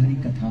Maharaj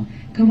Hari-katha?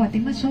 佢話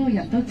點解所有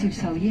人都接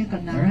受呢一個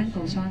Narayana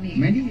Gosvami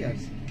Many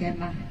years. 嘅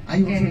嘛 I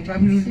also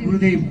traveled with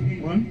Gurudev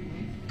one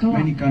佢話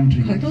many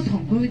countries. 佢都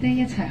同 Gurudev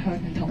一齊去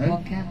唔同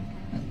國家，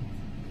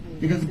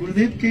 Because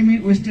Gurudev came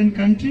in Western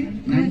country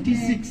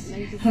 96.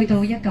 去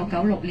到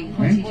1996年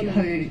開始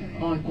去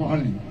外國，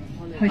 Holland.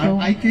 去到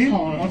I came 荷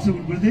also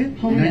with Gurudev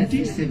Holland.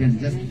 97.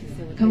 Just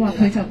佢話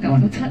佢就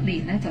97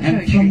年咧就出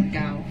去傳教。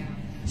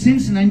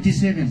 since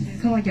 97.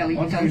 佢話由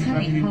97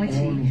年開始，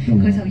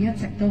佢就一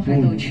直都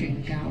喺度傳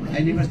教啦，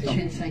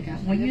全世界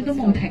永遠都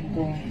冇停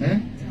過。 Eh?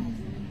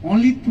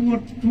 Only two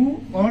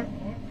or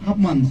half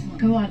months.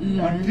 佢話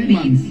or 2 3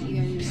年 months.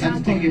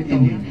 3個 I'm 月 staying 度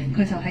in 啦 India.，佢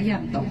就喺印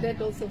度， That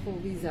also for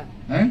visa.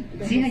 Eh?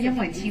 只係因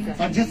為簽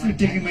Or 證。 just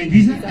taking my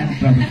visa and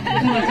travel.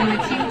 佢話就會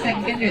簽證，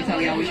跟住就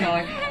又再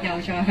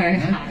去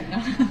行啦。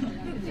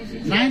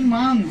 9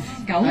 months.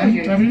 9個 I'm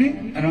月。 traveling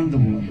around the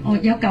world. 哦，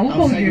有9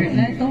個月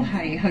咧都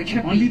係去出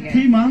Only 邊 3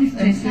 嘅， months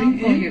第 I'm 3 staying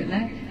個月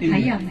咧 in 喺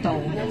India. 印度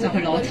就去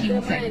攞簽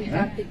證，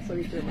 Kartik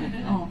Parikramā.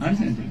 哦，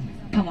 Understand?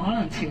 同埋可能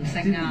朝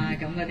聖啊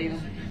咁嗰啲咯。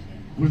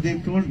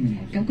 Gurudev told me,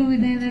 咁嗰啲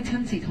咧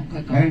親自同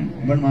佢講。 hey,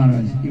 But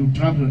Maharaj, you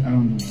travel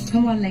around the world. 佢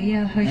話你啊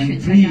去全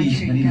世界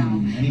傳教，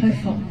去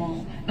服務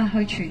啊去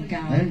傳教。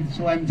 Eh?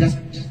 So I'm just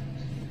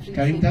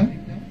carrying the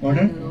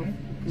order.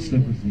 Srila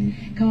Gurudev.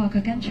 佢話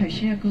佢跟隨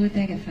Srila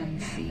Gurudev嘅訓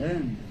示，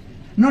 Eh?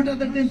 Not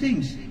other than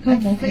things. 佢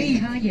Like 話冇其 faith.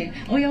 他嘢，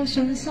我有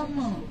信心啊！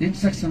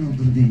 Instruction of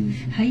Gurudev.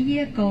 喺呢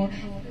一個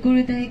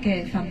Gurudev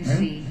嘅訓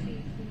示，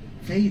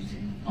 Faith.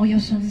 我有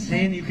信 Then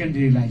心。 you can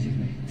realize it.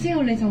 之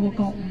後你就會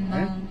覺悟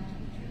啦。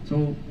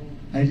 So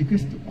I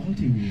request all of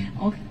you,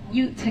 我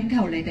要請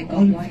求你哋各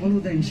all 位， follow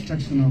the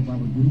instruction of our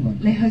Guru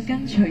Bhagavad. 你去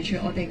跟隨住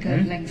我哋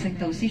嘅靈性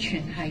導師傳系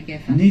嘅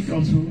訓 Need 示，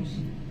 also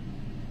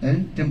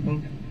temple.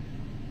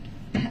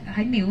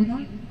 喺廟咯，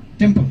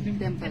 Temple.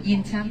 Temple.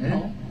 現餐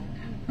鋪。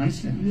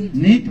 Understand?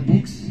 Need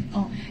books.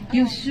 哦，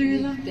要書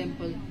啦。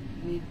 Temple.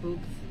 Need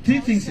books. 3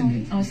 things in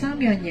it. 哦，3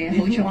樣嘢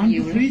好 If you 重 want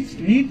要 to 啦。 preach,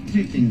 need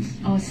 3 things.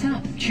 哦，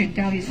傳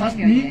教要3 First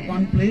樣 need 嘢。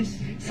 one place.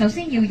 首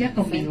先要一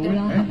個廟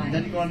啦，係咪？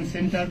 Then one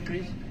center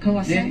preach. 佢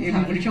話 Then 聖頭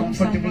everybody 中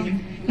心啦 comfortably，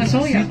佢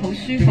所有人好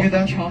舒服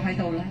together 坐喺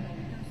度咧，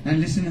 and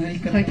listen 去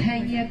Hari-katha. 聽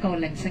呢一個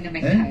靈性嘅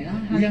命題啦，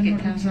 We 哈 are 利 not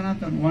吉他。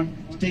 Sanatan, one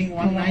staying 佢 one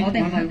話 night, 我哋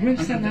唔 one 係 Rup under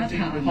the Sanata，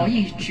 tree. 可以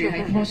住喺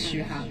棵樹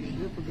下面。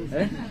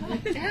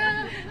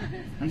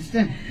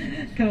 Understand?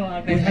 佢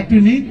話 We have to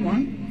need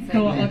one. 佢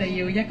話我哋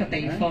要一個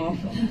地方。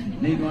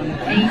 Need one.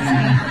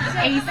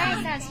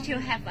 Bless us to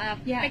have a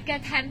bigger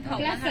temple.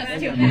 Bless us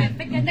to Maharaj. have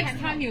bigger next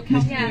time you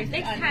come Yeah, with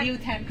next a time. new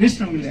temple.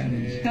 Krishna will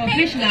arrange. 佢話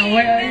Krishna 會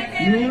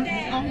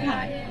安排，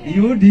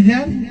 You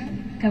desire,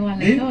 佢話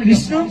你 then 嗰個 Krishna 欲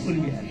will 望 be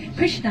arranged.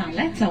 ，Krishna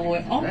咧就會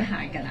安排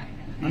㗎啦。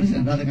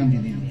 Understand? Radha-kanta.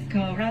 佢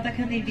話 Radha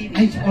呢啲， I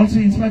also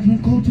inspired from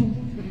go to.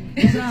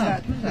 佢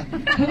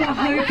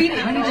話去邊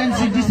Many 度？ times he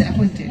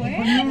disappointed.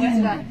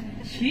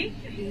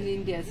 In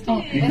India.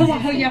 哦，佢話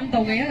去印度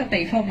嘅一個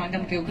地方猛咁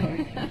叫佢，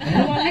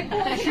佢話你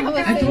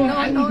I told him,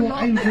 I will go,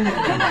 I will go.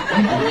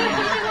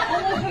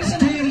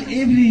 Still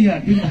every year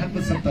doing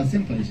Bhagavad Sapta,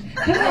 same place.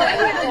 佢話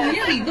每一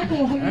年都過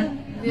去啦。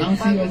 Now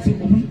she also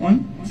open one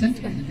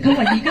center. 佢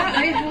話而家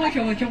開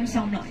咗個中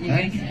心啦，已經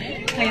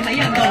係喺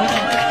印度嗰度。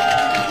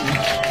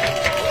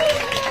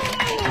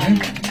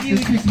He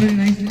speaks very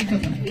nice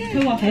Hari-katha.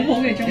 佢話好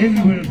好嘅祝 Every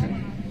福， word.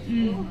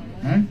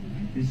 嗯，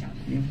 It's-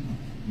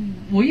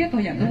 每一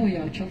個人都會有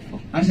祝福，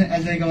 As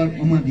like our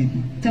Uma Didi.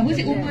 就好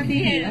似 Uma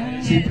Didi 啦，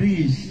 She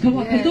preached. 佢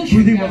話佢都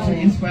傳 Gurudev 教， also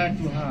inspired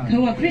to her.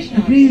 佢話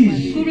Krishna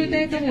Please. Guru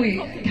爹都會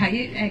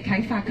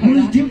啟發佢 Guru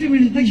啦， is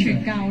ultimately 去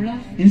傳教啦，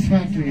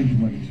 inspired to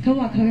everybody. 佢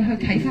話佢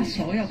去啟發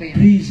所有嘅人，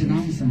 Preach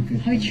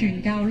Nama-Sankirtana. 去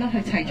傳教啦，去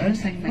齊咗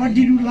性 What 命。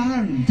 did you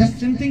learn? Just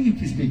chanting if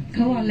you speak.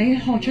 佢話你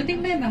學咗啲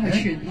咩咪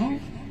去傳咯，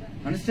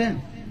 Understand?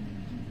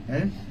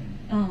 Eh?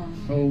 啊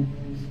So,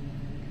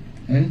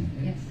 eh?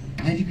 ，yes。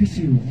 I request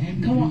you.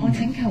 佢話我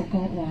請求各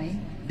位，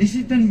 This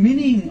is the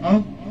meaning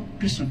of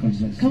Krishna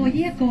consciousness. 佢話呢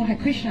一個係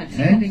Krishna 知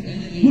道嘅 Eh?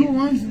 意 Who 義。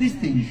 wants these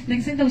things? 靈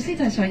性導師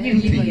就係想要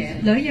呢個嘢，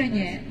兩樣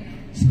嘢，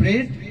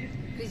 Spread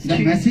the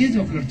message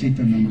of Lord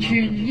Caitanya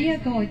傳 Mahaprabhu. 呢一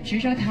個主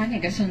宰坦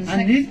然嘅信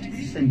And 息。 it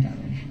center.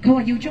 佢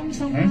話要忠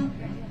心啦，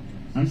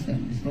 Understand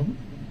this, Prabhu?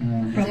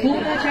 Prabhu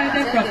啦，將啲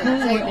Prabhu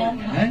會安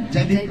排。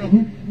 Jaidev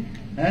Prabhu?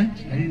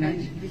 Very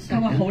nice. 佢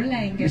話好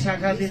靚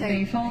嘅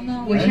地方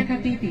啦，會 check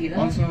啲 Didi 啦。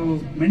 Also,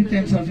 many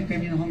times also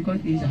came in Hong Kong,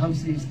 his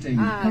house is staying.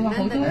 佢話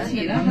好多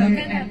次啦，去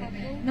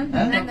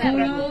Nanda Prabhu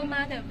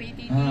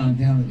啦，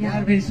 They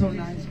are very so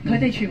nice. 佢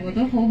哋全部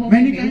都好好嘅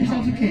Many 表 times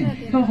堂 also。came.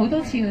 佢話好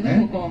多次佢都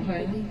會過去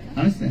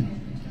啦， Understand?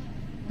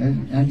 And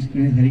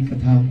explain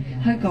Hari-katha.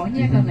 去講呢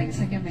一個靈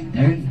性嘅命題。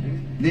 And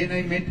then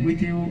I met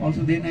with you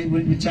also, then I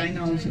went to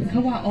China also.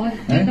 佢話我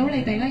見到你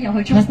哋咧，又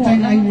去中 First 國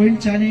time 啦。 I went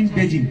China in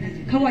Beijing.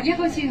 佢話一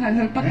開始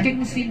係去北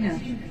京先啊，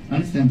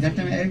 Understand? That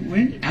time I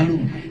went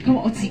alone. 佢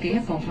話我自己一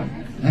個去。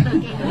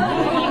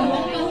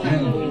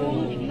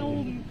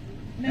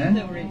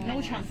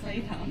 No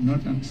translator。 Not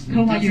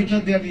佢話要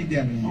translator, they are with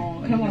there.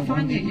 哦，佢話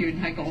翻譯員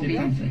喺嗰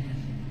邊。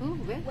 Oh,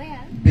 where?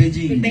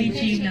 Beijing. 北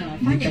京啊，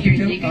翻譯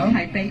員已經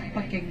喺北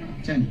京啦。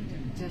 China.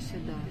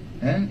 Jashoda.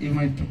 In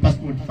my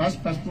passport,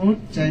 first passport,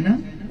 China,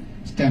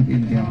 stamp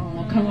in there.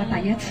 哦，佢話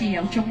第一次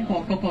有中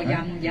國嗰個印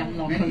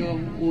落佢個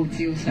護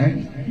照上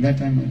面。 That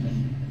time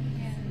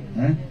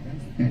I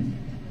done.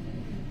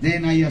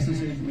 Then I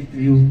associate with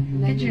you.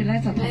 跟住咧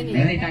就同你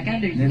哋大家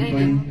聯 Then 繫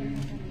going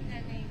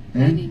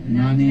啦，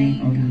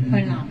 Nani, 去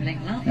南寧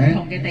啦，唔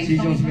同嘅地 she's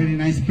方 also。very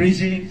nice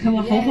preaching. 佢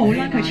話好好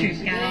啦，佢傳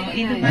教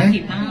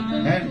Indonesia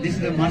啦。 This is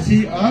the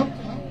mercy of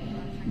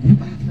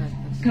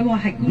佢話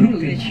係 Guru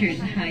嘅傳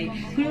係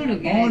Guru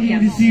嘅 all you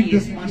仁 receive 慈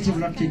this。mercy of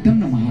Lord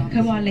Caitanya Mahaprabhu.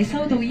 佢話你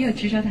收到呢個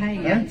主宰體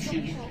嘅仁慈。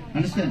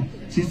 Understand?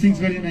 She sings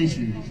very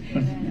nicely.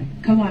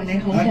 佢話你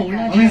好好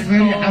啦， Always 唱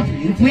very 歌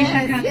happy. We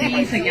check up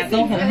啲，成日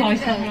都好開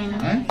心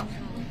啦，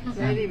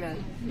 Very well.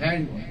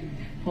 Very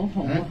好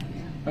好啊，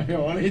 well.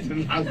 Always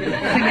laugh. 成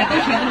日都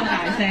唱到大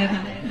聲啊。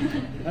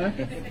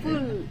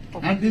 Full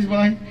of And this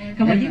boy? 佢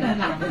話呢個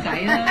男仔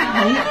啦，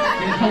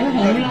好好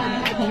啦，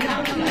好男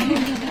仔。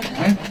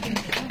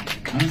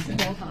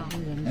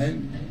 Understand?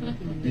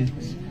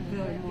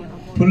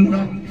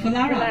 Pulra.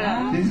 Flara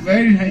啦， This is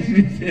very nice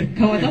with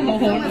佢話都好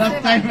好啦。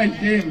 Last time I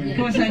came. 佢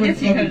話上一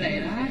次佢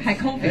嚟啦，係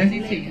Covid 之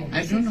前。 I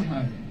don't know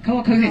how. 佢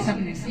話佢其實唔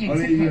認識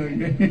Only 佢。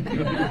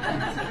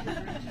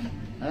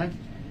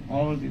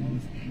 all the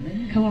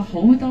佢話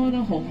好多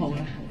都好好啦，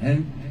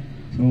 and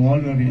so all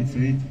of it. So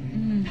it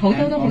好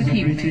多都好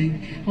甜美，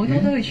好多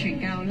都去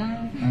傳教啦。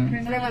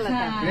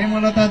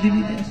Premalata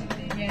Devi.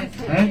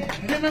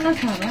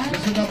 Premalata 啦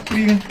Yashoda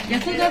Priya.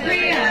 Yashoda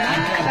Priya 啦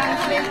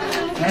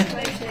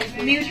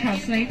 ，New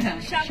Translator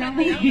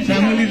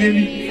Shamali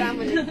Devi.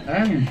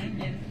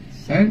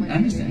 And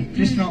understand?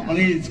 Krishna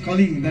always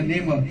calling the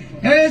name of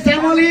Hey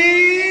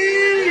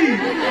Shamali!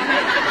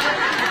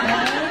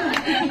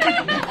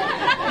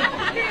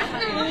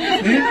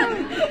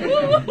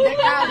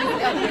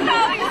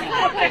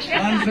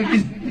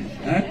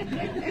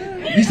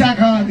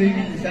 Visakha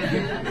Devi.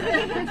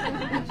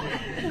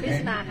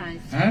 Krishna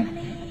has.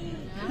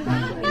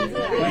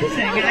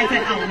 成日嗌隻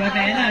牛嘅名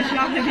啊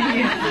 ，Shamali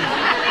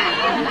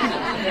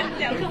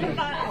有咁花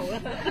牛啊！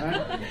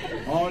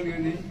 All you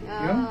need.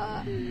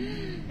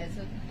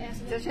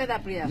 Jashoda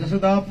Priya.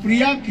 Yashoda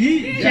Priya ki.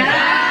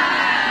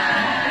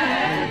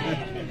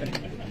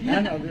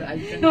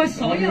 佢話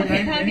所有其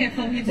他嘅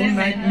奉獻者 One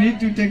night 名 need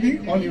to take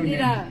it. All you need.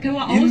 佢話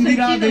我好想知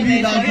道 Indira 你 Devi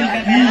所有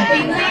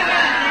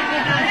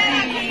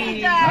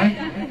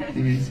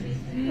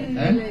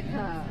嘅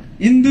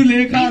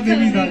Indulekha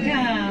Devi Dasi.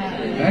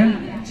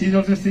 She's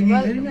also singing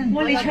very well.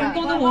 哇！你唱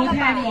歌都好好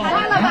聽喎，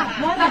哇啦吧！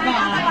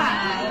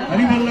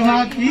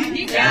 Hariballabha ki.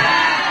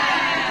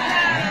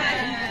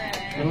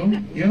 So,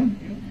 yeah.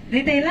 你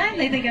哋咧？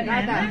你哋嘅名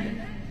咧？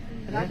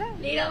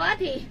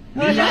 Leelavati.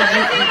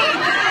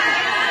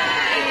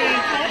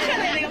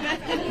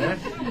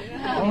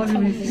 All you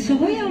need. 所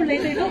有你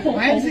哋都好好，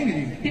 I'm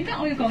singing. 點解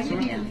我要講呢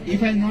啲啊？ If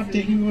I'm not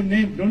taking your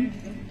name, don't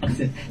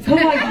upset. 佢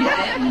話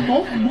唔好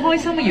唔開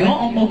心，如果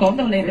我冇講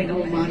到你哋嘅 Oh,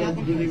 名。 Maharaj,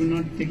 because you were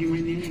not taking my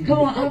name. 佢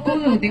話阿姑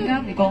度點解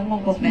唔講我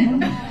個名？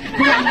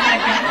佢話唔係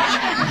㗎，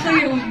需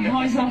要唔開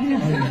心嘅。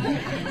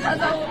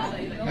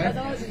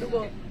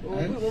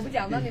我不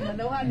讲到你们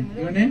的话，你们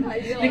Your name?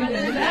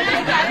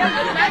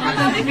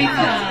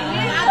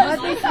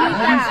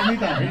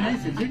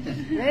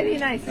 Very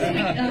nice.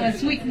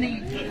 Sweet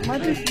name.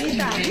 Mother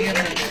Smita.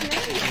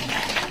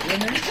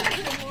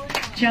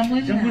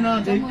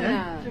 Jamuna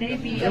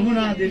Devi.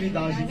 Jamuna Devi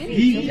Dasi.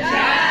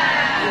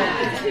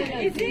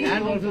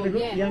 And also the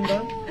young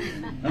girl.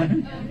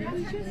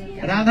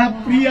 Radha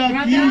Priya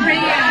Ki.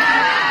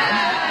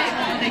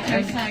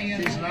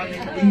 She's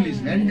learning English.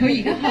佢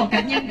而家學緊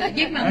英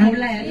文好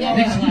叻。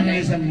Next one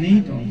is a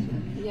need also.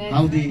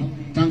 How they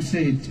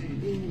translate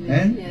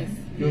and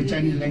your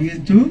Chinese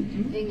language to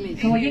English.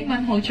 佢話英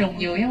文好重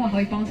要，因為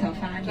可以幫手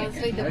翻譯。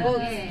 Translate the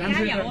books.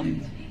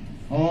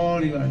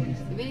 all your.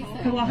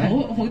 佢話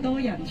好多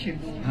人全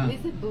部。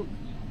 This is book.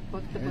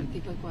 Bhakti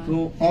Bhagwan.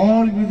 So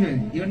all you do.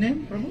 Your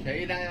name, Prabhu?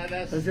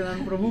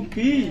 Sriman Prabhu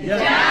Ki.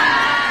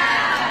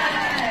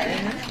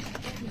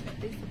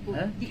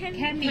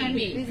 Cammy。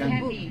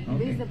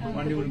 Okay.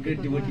 One day will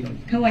get devotee also.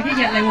 佢話一日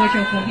你會做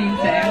奉獻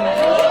者。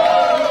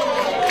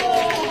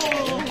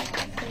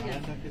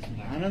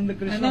 Ananda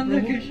Krishna Ananda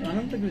Prabhu. Krishna.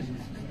 Ananda Krishna.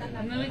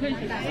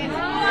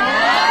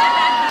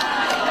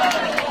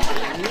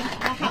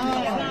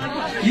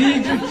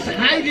 He's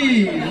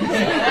hiding.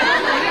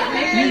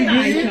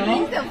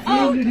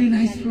 Very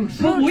nice fruits.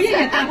 佢每一日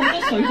帶好多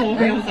水果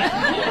俾我食。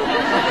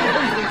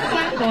生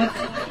果。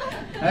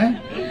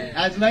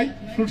As like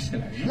fruit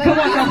salad. 佢話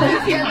就好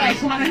似賣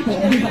生果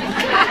咁。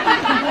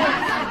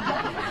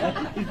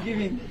 He's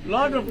giving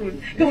lot of fruit.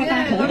 佢話帶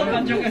好多品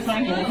種嘅生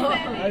果。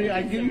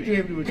 I give it to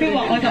everybody. 佢話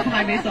我就派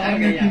俾所有嘅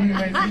人。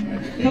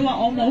佢話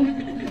我冇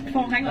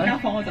放喺我間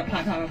房，我就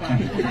派。佢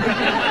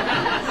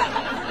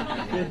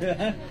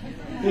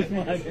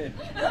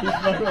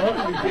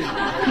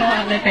話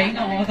你俾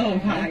我都會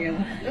派㗎啦。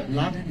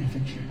Love and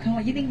affection. 佢話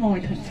呢啲愛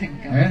同情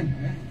感。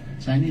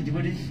 Chinese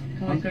devotees,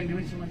 Hong Kong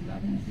devotees, so much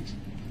love and affection.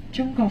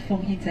 中國奉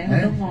獻者好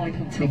多愛同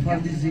So 情 for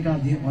感。 this regard,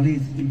 they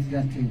always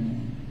interacting.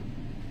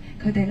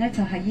 佢哋咧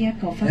就係呢一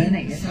個分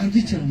離嘅情感。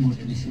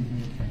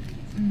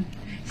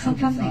 新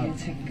分離嘅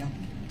情感。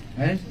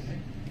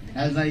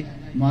 As like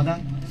mother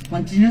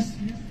continuous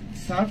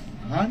serve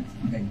her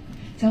baby.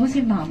 就好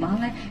似媽媽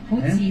咧，好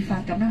自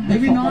發咁樣去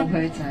Maybe 服務 not 佢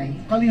嘅仔。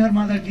 calling her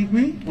mother, give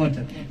me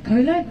water.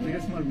 佢咧 Very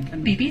small, we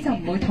can. B B 就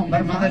唔會同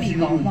But 媽 mother 咪 says,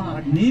 講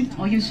話 need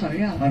我要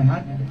水啊， for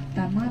her.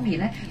 但媽咪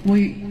咧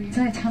會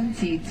真係親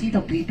自知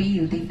道 B B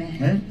要啲咩，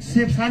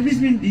 Save service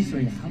means this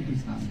way. How to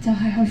serve? 就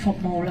係去服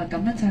務啦。咁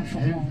樣就係服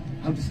務。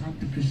 How to serve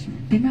the Krishna?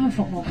 點樣去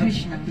服務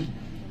Krishna？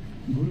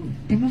 Guru.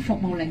 點樣服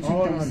務靈性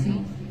導師？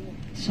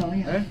所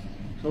有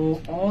So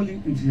all you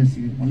enthusiasts,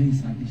 only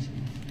service.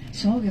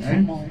 所有嘅服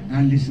務，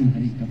 And listen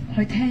Hari-katha.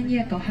 去聽呢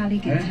一個哈利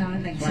吉他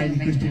靈 So I 性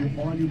request 命題。 you,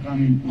 all you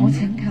come in. 我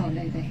請求你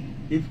哋。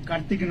 If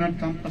Kartik cannot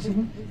come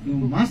possible, you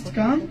must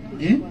come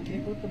in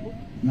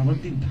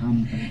Navadvip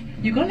Dham.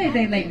 如果你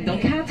哋嚟唔到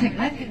卡程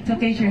咧，就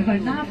記住去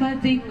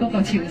Navadvip 嗰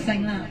個朝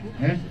聖啦。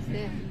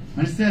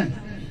 Understand?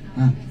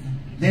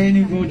 Then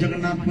you go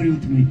Jagannath Puri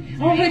with me.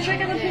 我去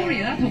Jagannath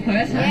Puri 啦，同佢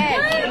一齊。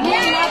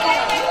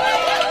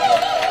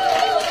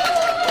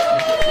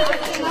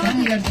 Some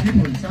years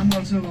people, some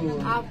also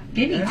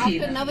幾年 After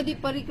前， Navadvip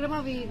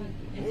Parikrama, we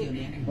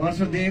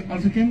they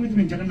also came with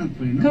me Jagannath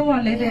Puri. 佢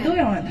話你哋都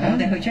有人同我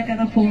哋去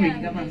Jagannath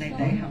Puri 噶嘛？你哋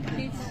係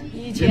咪？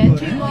以前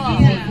去過。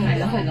係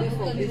咯係咯。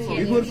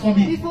 Before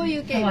COVID. Before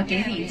you 佢話 came. 幾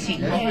年前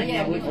可能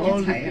又會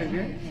All 一 this, 齊啊。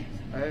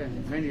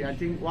 many, I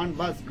think one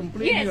bus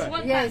completely.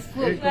 Yes,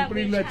 full.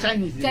 Completely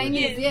Chinese.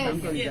 Chinese, yes.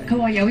佢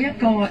話有一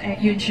個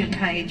完全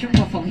係中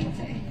國奉獻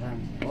者，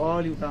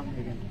 All you come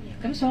again.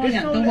 咁所有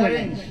人都會嚟。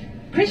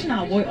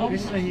Krishna 會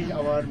Krishna is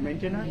our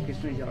maintainer.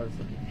 Krishna is our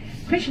support.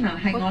 Krishna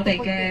係我哋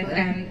嘅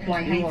維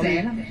繫者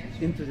啦。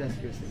 Enthusiast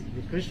person.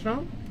 With Krishna,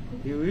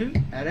 he will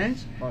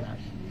arrange for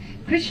us.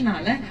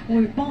 Krishna 咧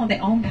會幫我哋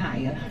安排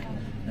㗎。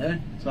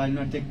 So I will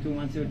not take too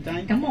much of your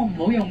time. 咁我唔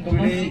好用咁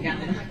多時間。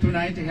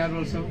 Tonight here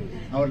also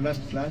our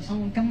last class.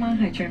 今晚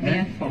係最尾一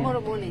課，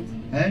 Tomorrow morning.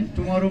 And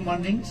tomorrow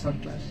morning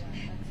short class.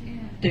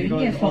 短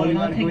嘅課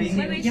啦，聽朝，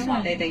因為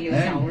你哋要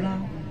走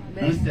啦。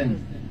 Understand?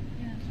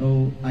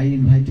 So I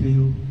invite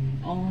you.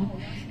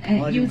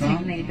 我邀請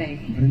你哋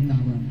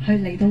Vrindavan. 去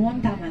嚟到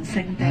安達文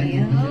聖地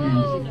啊，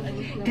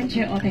跟住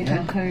我哋就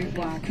去華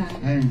澤。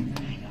 And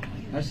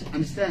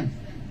understand?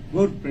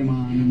 Good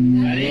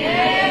Premanand.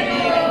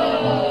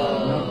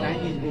 Now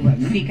time is over.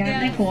 時間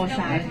咧過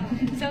晒，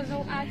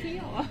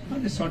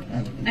 Not a short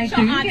class.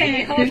 短嘅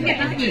得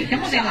意，咁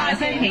我哋嗱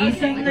聲起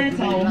身咧就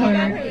去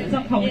執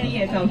好啲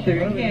嘢，就短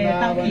嘅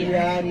得意。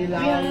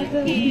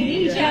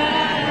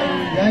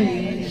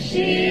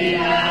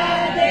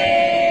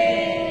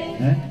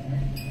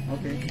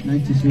Okay,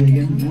 nice to see you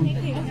again.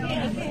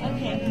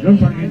 Don't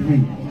forget me.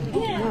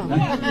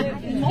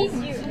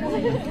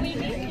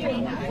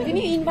 Can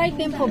you invite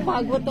them for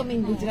Bhagavatam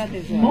in Gujarat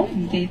as 唔 well? 好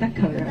唔記得佢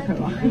啊！佢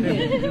話。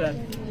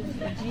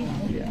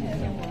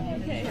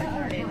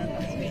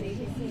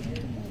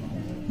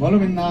बोलो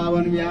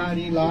वृंदावन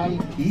बिहारी लाल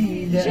की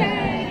जय।